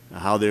there,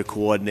 how they're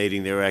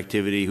coordinating their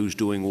activity, who's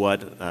doing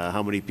what,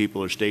 how many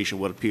people are stationed,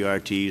 what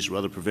PRTs or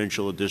other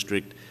provincial or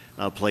district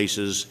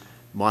places,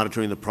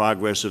 monitoring the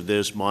progress of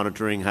this,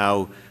 monitoring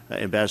how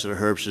Ambassador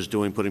Herbst is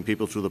doing, putting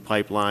people through the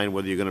pipeline,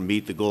 whether you're going to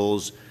meet the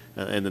goals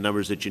and the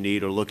numbers that you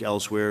need or look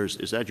elsewhere?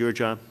 Is that your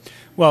job?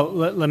 Well,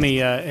 let me,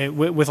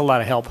 with a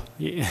lot of help,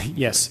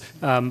 yes.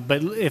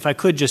 But if I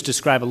could just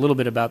describe a little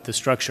bit about the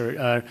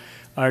structure.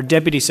 Our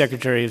Deputy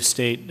Secretary of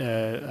State,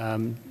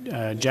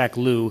 Jack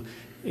Lew,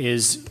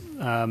 is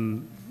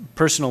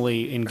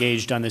personally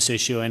engaged on this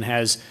issue and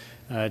has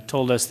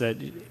told us that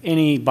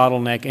any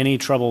bottleneck, any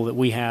trouble that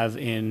we have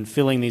in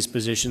filling these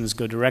positions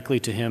go directly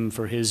to him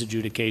for his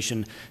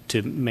adjudication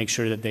to make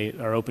sure that they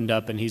are opened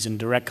up, and he's in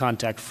direct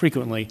contact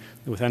frequently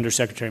with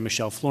Undersecretary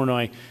Michelle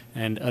Flournoy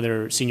and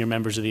other senior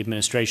members of the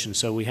administration.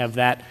 So we have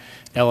that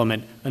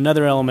element.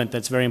 Another element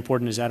that's very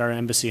important is at our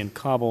embassy in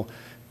Kabul.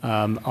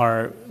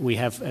 We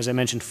have, as I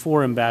mentioned,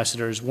 4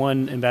 ambassadors.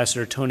 One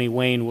ambassador, Tony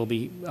Wayne, will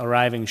be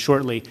arriving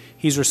shortly.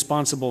 He's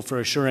responsible for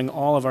assuring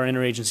all of our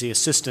interagency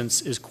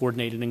assistance is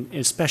coordinated,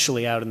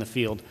 especially out in the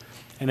field.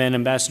 And then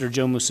Ambassador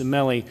Joe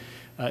Musamelli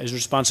is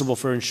responsible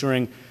for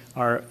ensuring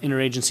our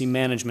interagency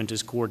management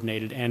is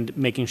coordinated, and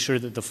making sure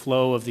that the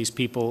flow of these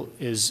people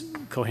is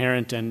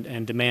coherent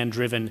and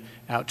demand-driven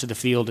out to the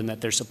field, and that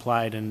they're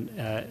supplied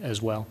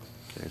as well.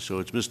 Okay, so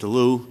it's Mr.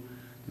 Liu,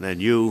 and then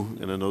you,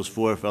 and then those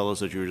four fellows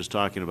that you were just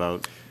talking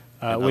about.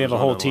 We have a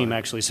whole team,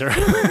 actually, sir.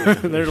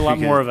 There's a lot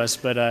more of us,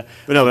 but no,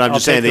 but I'm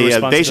just saying,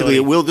 basically,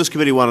 this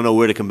committee want to know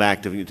where to come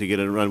back to get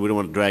it run. We don't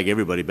want to drag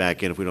everybody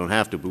back in if we don't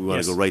have to, but we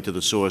want to go right to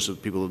the source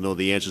of people that know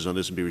the answers on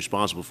this and be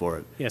responsible for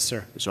it. Yes,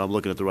 sir. So I'm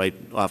looking at the right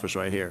office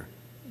right here.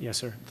 Yes,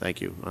 sir.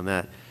 Thank you on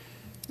that.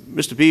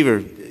 Mr. Beaver,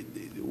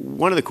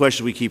 one of the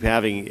questions we keep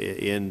having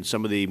in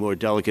some of the more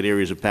delicate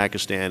areas of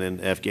Pakistan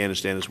and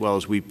Afghanistan as well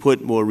is we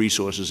put more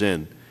resources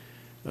in,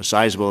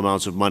 sizable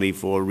amounts of money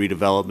for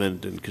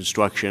redevelopment and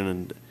construction,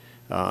 and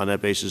on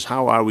that basis,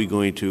 how are we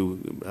going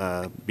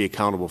to be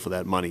accountable for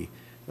that money?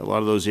 A lot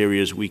of those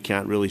areas we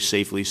can't really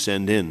safely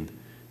send in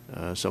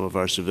some of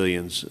our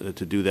civilians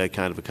to do that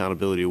kind of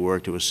accountability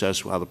work, to assess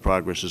how the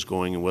progress is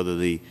going and whether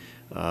the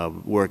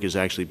work is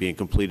actually being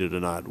completed or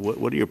not.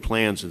 What are your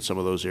plans in some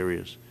of those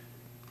areas?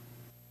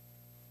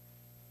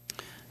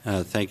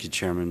 Thank you,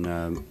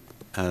 Chairman.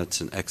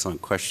 It's an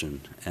excellent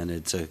question, and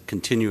it's a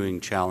continuing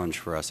challenge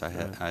for us.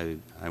 I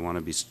want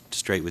to be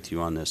straight with you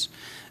on this,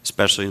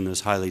 especially in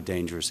those highly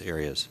dangerous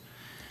areas.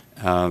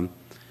 As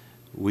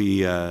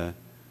we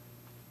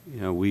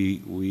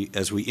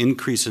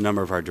increase the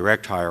number of our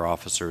direct hire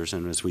officers,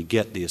 and as we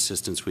get the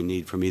assistance we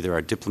need from either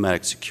our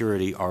diplomatic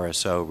security,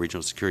 RSO,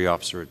 regional security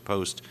officer at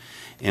post,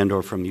 and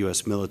or from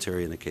U.S.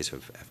 military in the case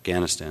of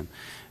Afghanistan,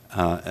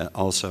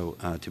 also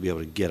to be able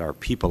to get our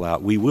people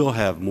out, we will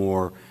have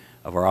more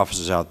of our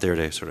officers out there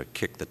to sort of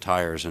kick the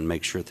tires and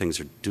make sure things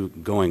are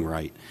going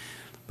right.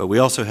 But we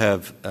also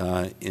have,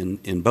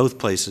 in both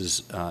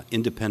places,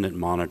 independent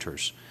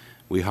monitors.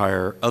 We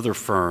hire other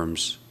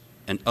firms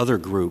and other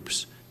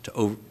groups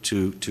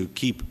to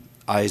keep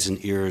eyes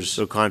and ears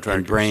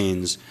and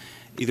brains,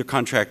 either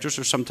contractors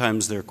or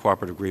sometimes they're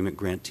cooperative agreement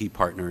grantee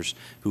partners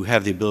who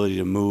have the ability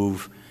to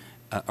move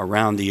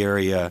around the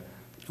area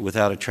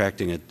without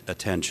attracting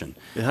attention.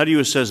 And how do you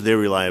assess their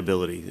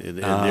reliability and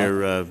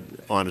their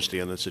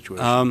honesty on that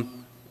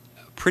situation?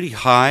 Pretty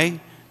high,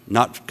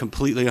 not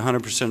completely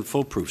 100%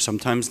 foolproof.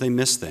 Sometimes they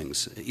miss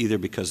things, either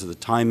because of the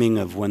timing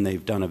of when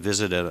they've done a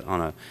visit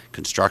on a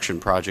construction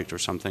project or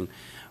something,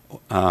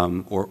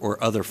 or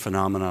other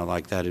phenomena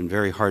like that in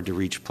very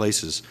hard-to-reach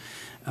places.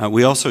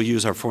 We also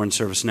use our Foreign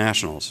Service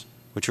nationals,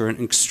 which are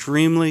an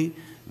extremely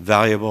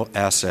valuable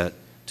asset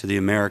to the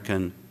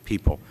American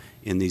people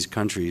in these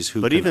countries.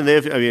 But even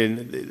if, I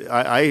mean,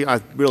 I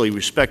really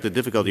respect the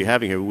difficulty you're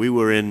having here. We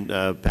were in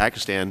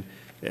Pakistan,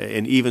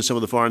 and even some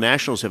of the foreign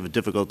nationals have a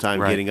difficult time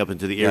getting up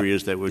into the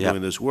areas that we're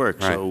doing this work.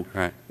 So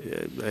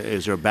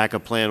is there a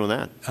backup plan on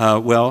that?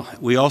 Well,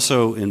 we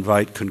also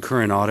invite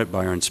concurrent audit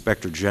by our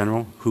Inspector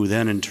General, who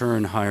then in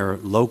turn hire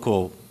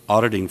local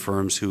auditing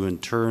firms who in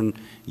turn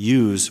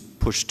use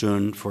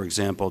Pushtun, for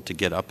example, to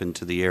get up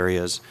into the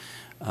areas.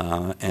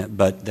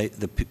 But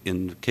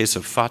in the case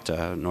of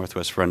FATA,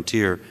 Northwest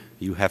Frontier,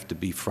 you have to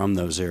be from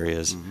those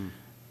areas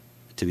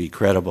to be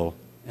credible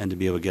and to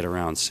be able to get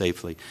around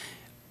safely.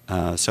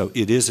 So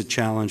it is a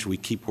challenge. We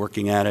keep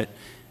working at it.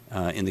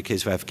 In the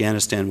case of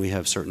Afghanistan, we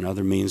have certain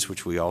other means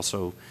which we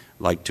also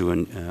like to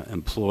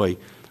employ.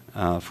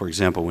 For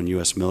example, when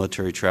U.S.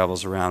 military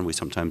travels around, we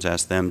sometimes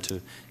ask them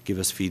to give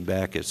us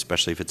feedback,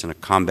 especially if it's in a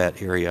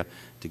combat area,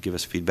 to give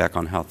us feedback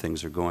on how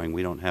things are going.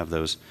 We don't have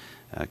those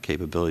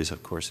capabilities,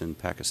 of course, in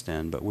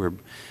Pakistan, but we're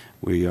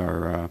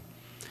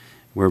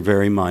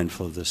very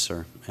mindful of this,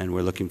 sir, and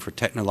we're looking for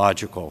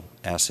technological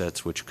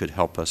assets which could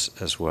help us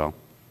as well.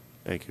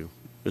 Thank you.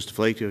 Mr.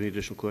 Flake, do you have any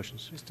additional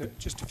questions?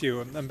 Just a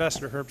few.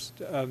 Ambassador Herbst,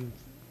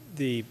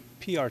 the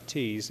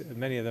PRTs,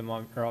 many of them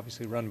are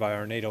obviously run by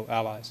our NATO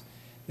allies.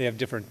 They have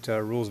different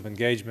rules of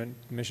engagement,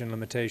 mission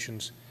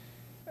limitations.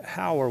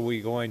 How are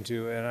we going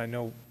to, and I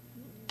know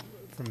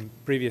from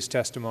previous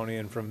testimony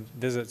and from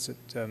visits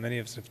that many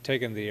of us have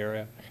taken the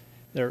area,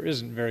 there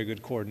isn't very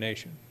good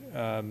coordination.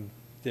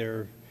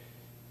 There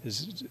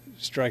is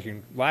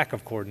striking lack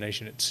of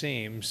coordination, it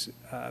seems.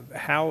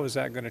 How is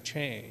that going to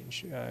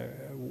change?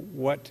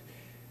 What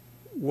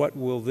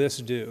will this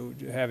do,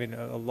 having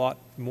a lot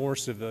more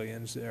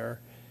civilians there?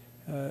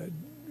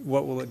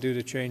 What will it do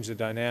to change the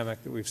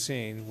dynamic that we've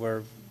seen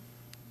where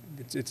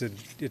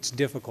it's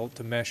difficult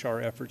to mesh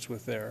our efforts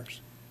with theirs?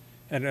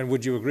 And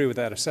would you agree with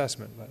that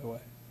assessment, by the way?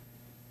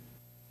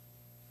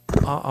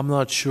 I'm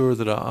not sure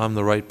that I'm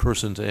the right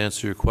person to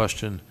answer your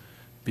question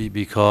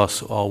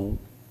because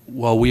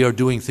while we are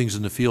doing things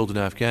in the field in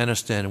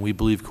Afghanistan and we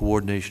believe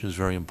coordination is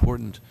very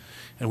important,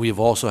 and we have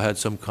also had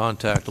some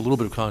contact, a little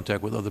bit of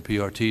contact with other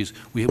PRTs,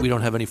 we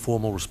don't have any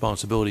formal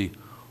responsibility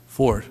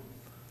for it.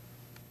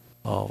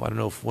 I don't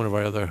know if one of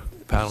our other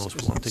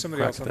panelists will want to take a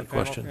crack at that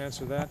question. Somebody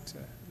else on the panel can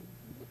answer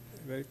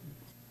that.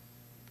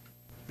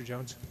 Mr.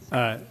 Jones?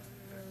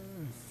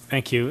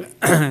 Thank you.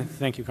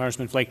 Thank you,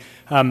 Congressman Flake.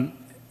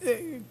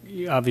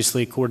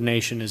 Obviously,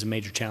 coordination is a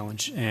major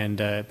challenge, and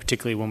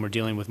particularly when we're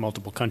dealing with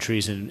multiple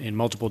countries and in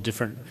multiple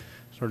different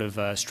sort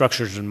of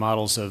structures and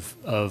models of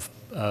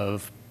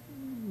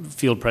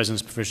field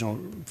presence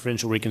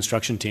provincial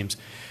reconstruction teams.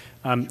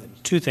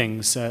 Two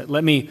things.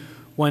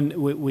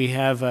 We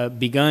have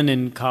begun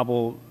in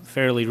Kabul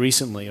fairly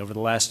recently, over the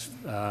last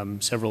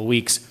several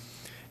weeks,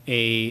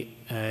 an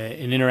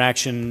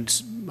interaction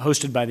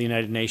hosted by the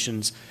United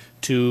Nations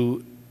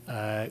to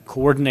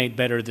coordinate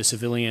better the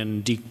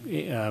civilian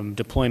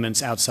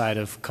deployments outside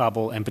of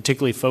Kabul, and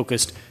particularly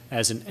focused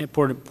as an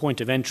important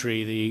point of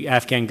entry, the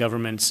Afghan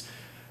government's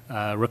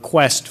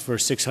request for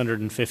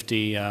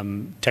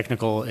 650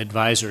 technical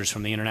advisors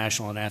from the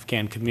international and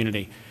Afghan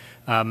community.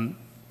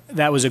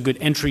 That was a good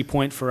entry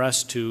point for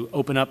us to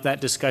open up that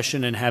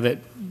discussion and have it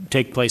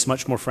take place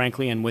much more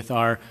frankly, and with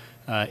our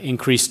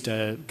increased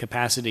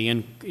capacity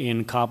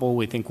in Kabul,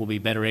 we think we'll be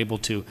better able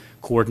to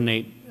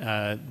coordinate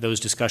those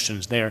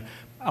discussions there.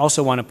 I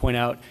also want to point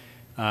out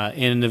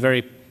in the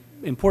very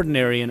important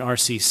area in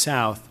RC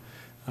South,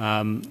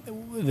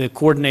 the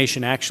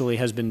coordination actually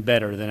has been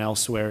better than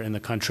elsewhere in the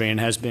country and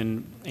has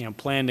been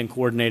planned and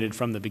coordinated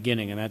from the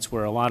beginning, and that's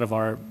where a lot of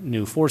our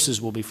new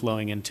forces will be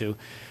flowing into.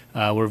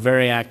 We're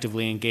very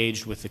actively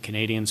engaged with the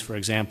Canadians, for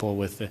example,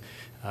 with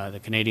the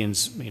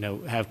Canadians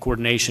have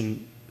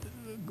coordination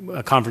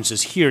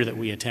conferences here that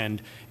we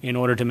attend in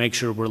order to make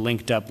sure we're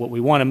linked up. What we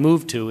want to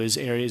move to is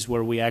areas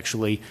where we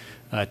actually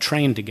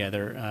train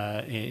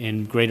together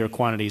in greater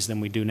quantities than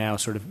we do now,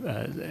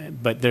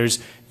 but there's,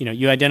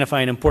 you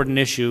identify an important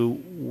issue,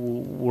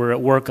 we're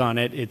at work on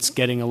it, it's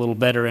getting a little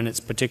better, and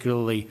it's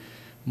particularly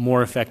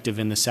more effective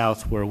in the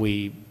South where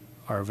we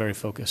are very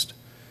focused.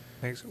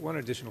 Thanks. One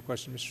additional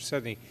question, Mr.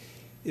 Sedney.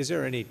 Is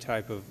there any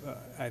type of,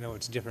 I know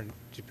it's different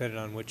depending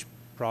on which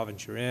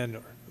province you're in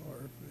or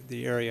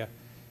the area,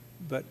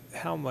 but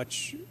how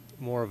much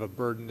more of a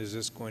burden is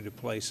this going to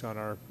place on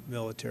our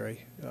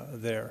military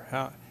there?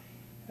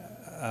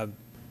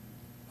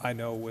 I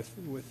know with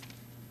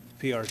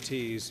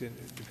PRTs,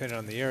 depending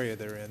on the area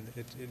they're in,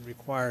 it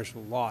requires a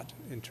lot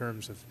in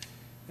terms of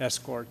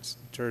escorts,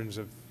 in terms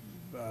of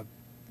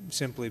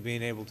simply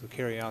being able to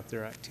carry out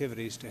their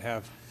activities, to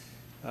have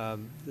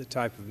the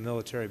type of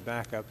military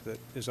backup that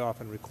is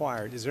often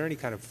required. Is there any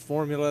kind of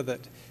formula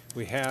that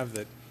we have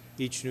that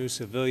each new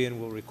civilian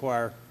will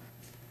require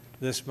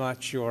this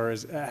much, or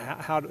is,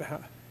 how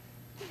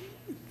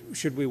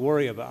should we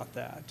worry about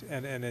that?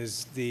 And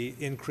is the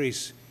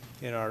increase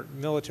in our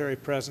military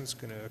presence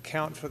going to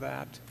account for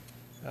that?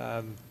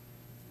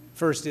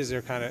 First, is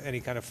there any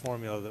kind of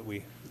formula that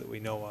we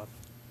know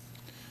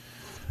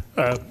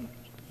of?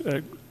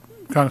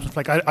 Congressman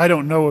Flake, I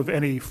don't know of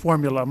any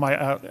formula,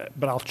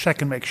 but I'll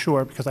check and make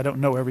sure because I don't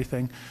know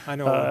everything. I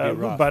know it would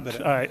be rough,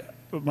 but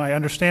my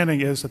understanding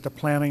is that the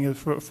planning is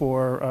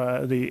for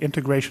the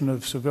integration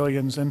of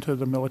civilians into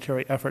the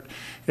military effort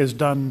is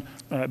done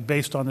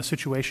based on the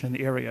situation in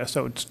the area.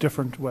 So it's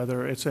different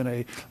whether it's in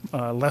a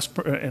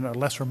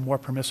less or more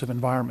permissive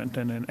environment.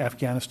 And in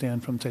Afghanistan,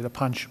 from say the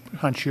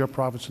Panjshir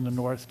province in the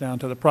north down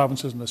to the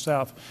provinces in the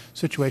south,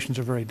 situations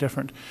are very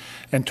different.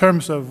 In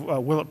terms of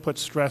will it put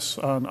stress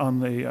on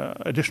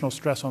the additional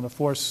stress on the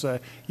force?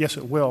 Yes,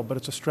 it will, but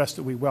it's a stress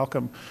that we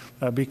welcome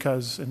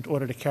because in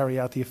order to carry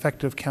out the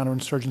effective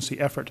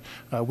counterinsurgency effort,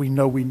 we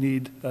know we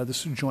need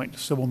this joint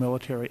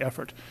civil-military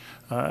effort.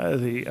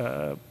 We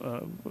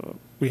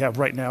have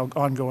right now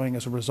ongoing,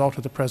 as a result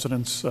of the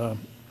President's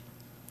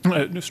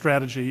new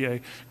strategy,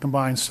 a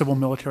combined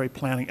civil-military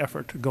planning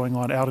effort going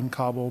on out in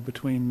Kabul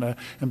between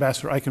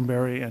Ambassador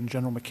Eikenberry and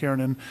General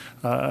McKiernan.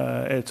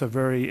 It's a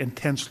very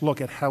intense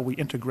look at how we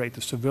integrate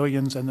the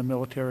civilians and the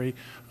military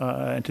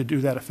and to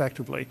do that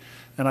effectively.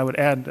 And I would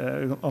add,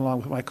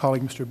 along with my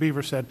colleague Mr.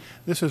 Beaver said,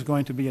 this is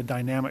going to be a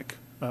dynamic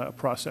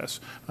process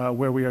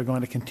where we are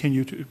going to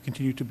continue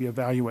to be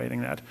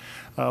evaluating that.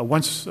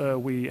 Once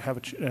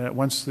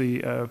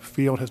the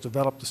field has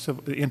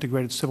developed the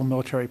integrated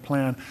civil-military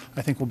plan,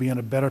 I think we'll be in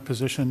a better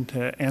position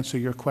to answer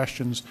your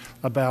questions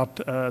about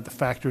the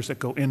factors that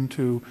go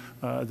into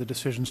the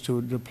decisions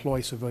to deploy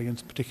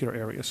civilians in particular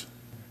areas.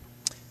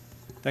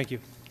 Thank you.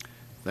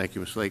 Thank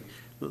you, Mr. Flake.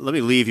 Let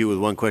me leave you with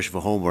one question for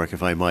homework,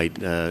 if I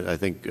might. I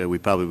think we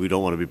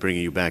don't want to be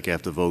bringing you back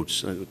after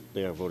votes.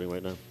 They are voting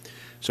right now.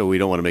 So we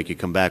don't want to make you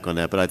come back on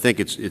that, but I think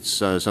it's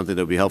something that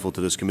would be helpful to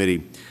this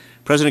committee.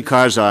 President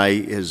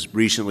Karzai has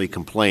recently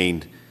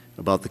complained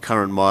about the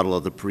current model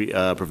of the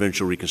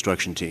provincial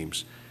reconstruction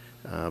teams.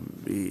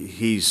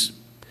 He's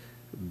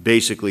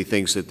basically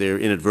thinks that they're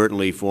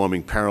inadvertently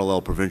forming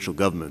parallel provincial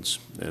governments,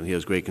 and he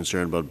has great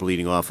concern about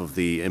bleeding off of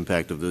the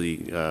impact of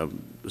the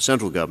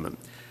central government.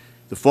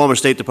 The former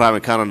State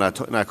Department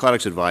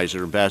counter-narcotics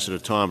advisor, Ambassador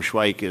Tom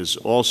Schweik, has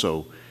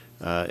also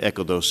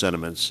echoed those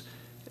sentiments.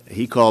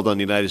 He called on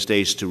the United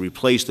States to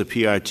replace the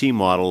PRT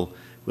model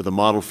with a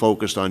model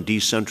focused on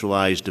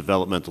decentralized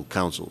developmental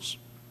councils.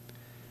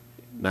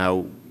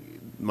 Now,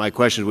 my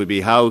question would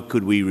be, how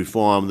could we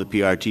reform the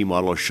PRT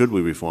model, or should we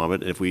reform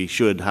it? If we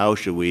should, how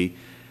should we,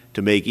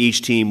 to make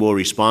each team more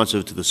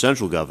responsive to the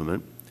central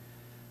government,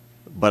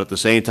 but at the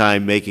same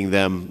time making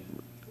them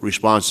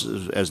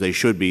responsive as they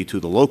should be to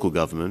the local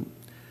government,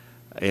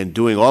 and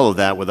doing all of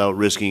that without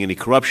risking any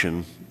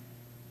corruption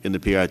in the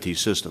PRT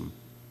system?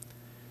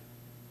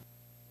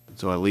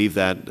 So I leave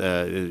that,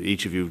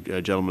 each of you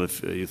gentlemen,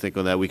 if you think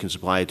on that, we can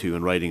supply it to you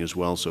in writing as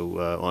well. So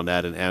on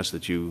that, and ask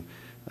that you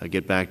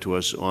get back to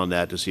us on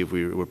that to see if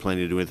we're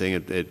planning to do anything.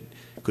 It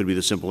could be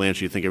the simple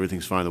answer, you think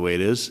everything's fine the way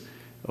it is,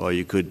 or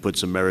you could put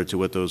some merit to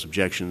what those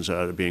objections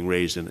are being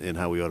raised and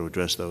how we ought to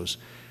address those.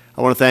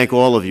 I want to thank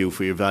all of you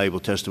for your valuable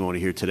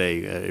testimony here today.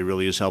 It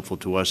really is helpful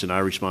to us in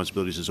our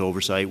responsibilities as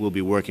oversight. We'll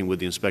be working with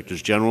the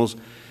Inspectors Generals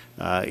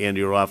and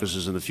your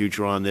offices in the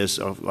future on this.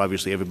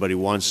 Obviously, everybody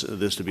wants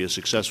this to be a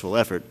successful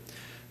effort,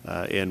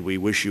 and we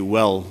wish you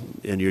well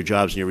in your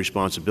jobs and your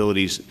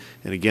responsibilities.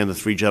 And again, the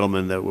three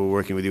gentlemen that were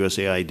working with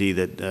USAID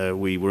that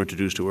we were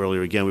introduced to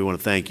earlier, again, we want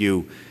to thank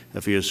you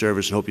for your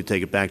service and hope you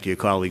take it back to your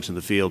colleagues in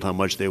the field, how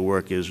much their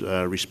work is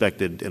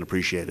respected and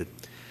appreciated.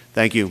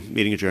 Thank you.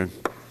 Meeting adjourned.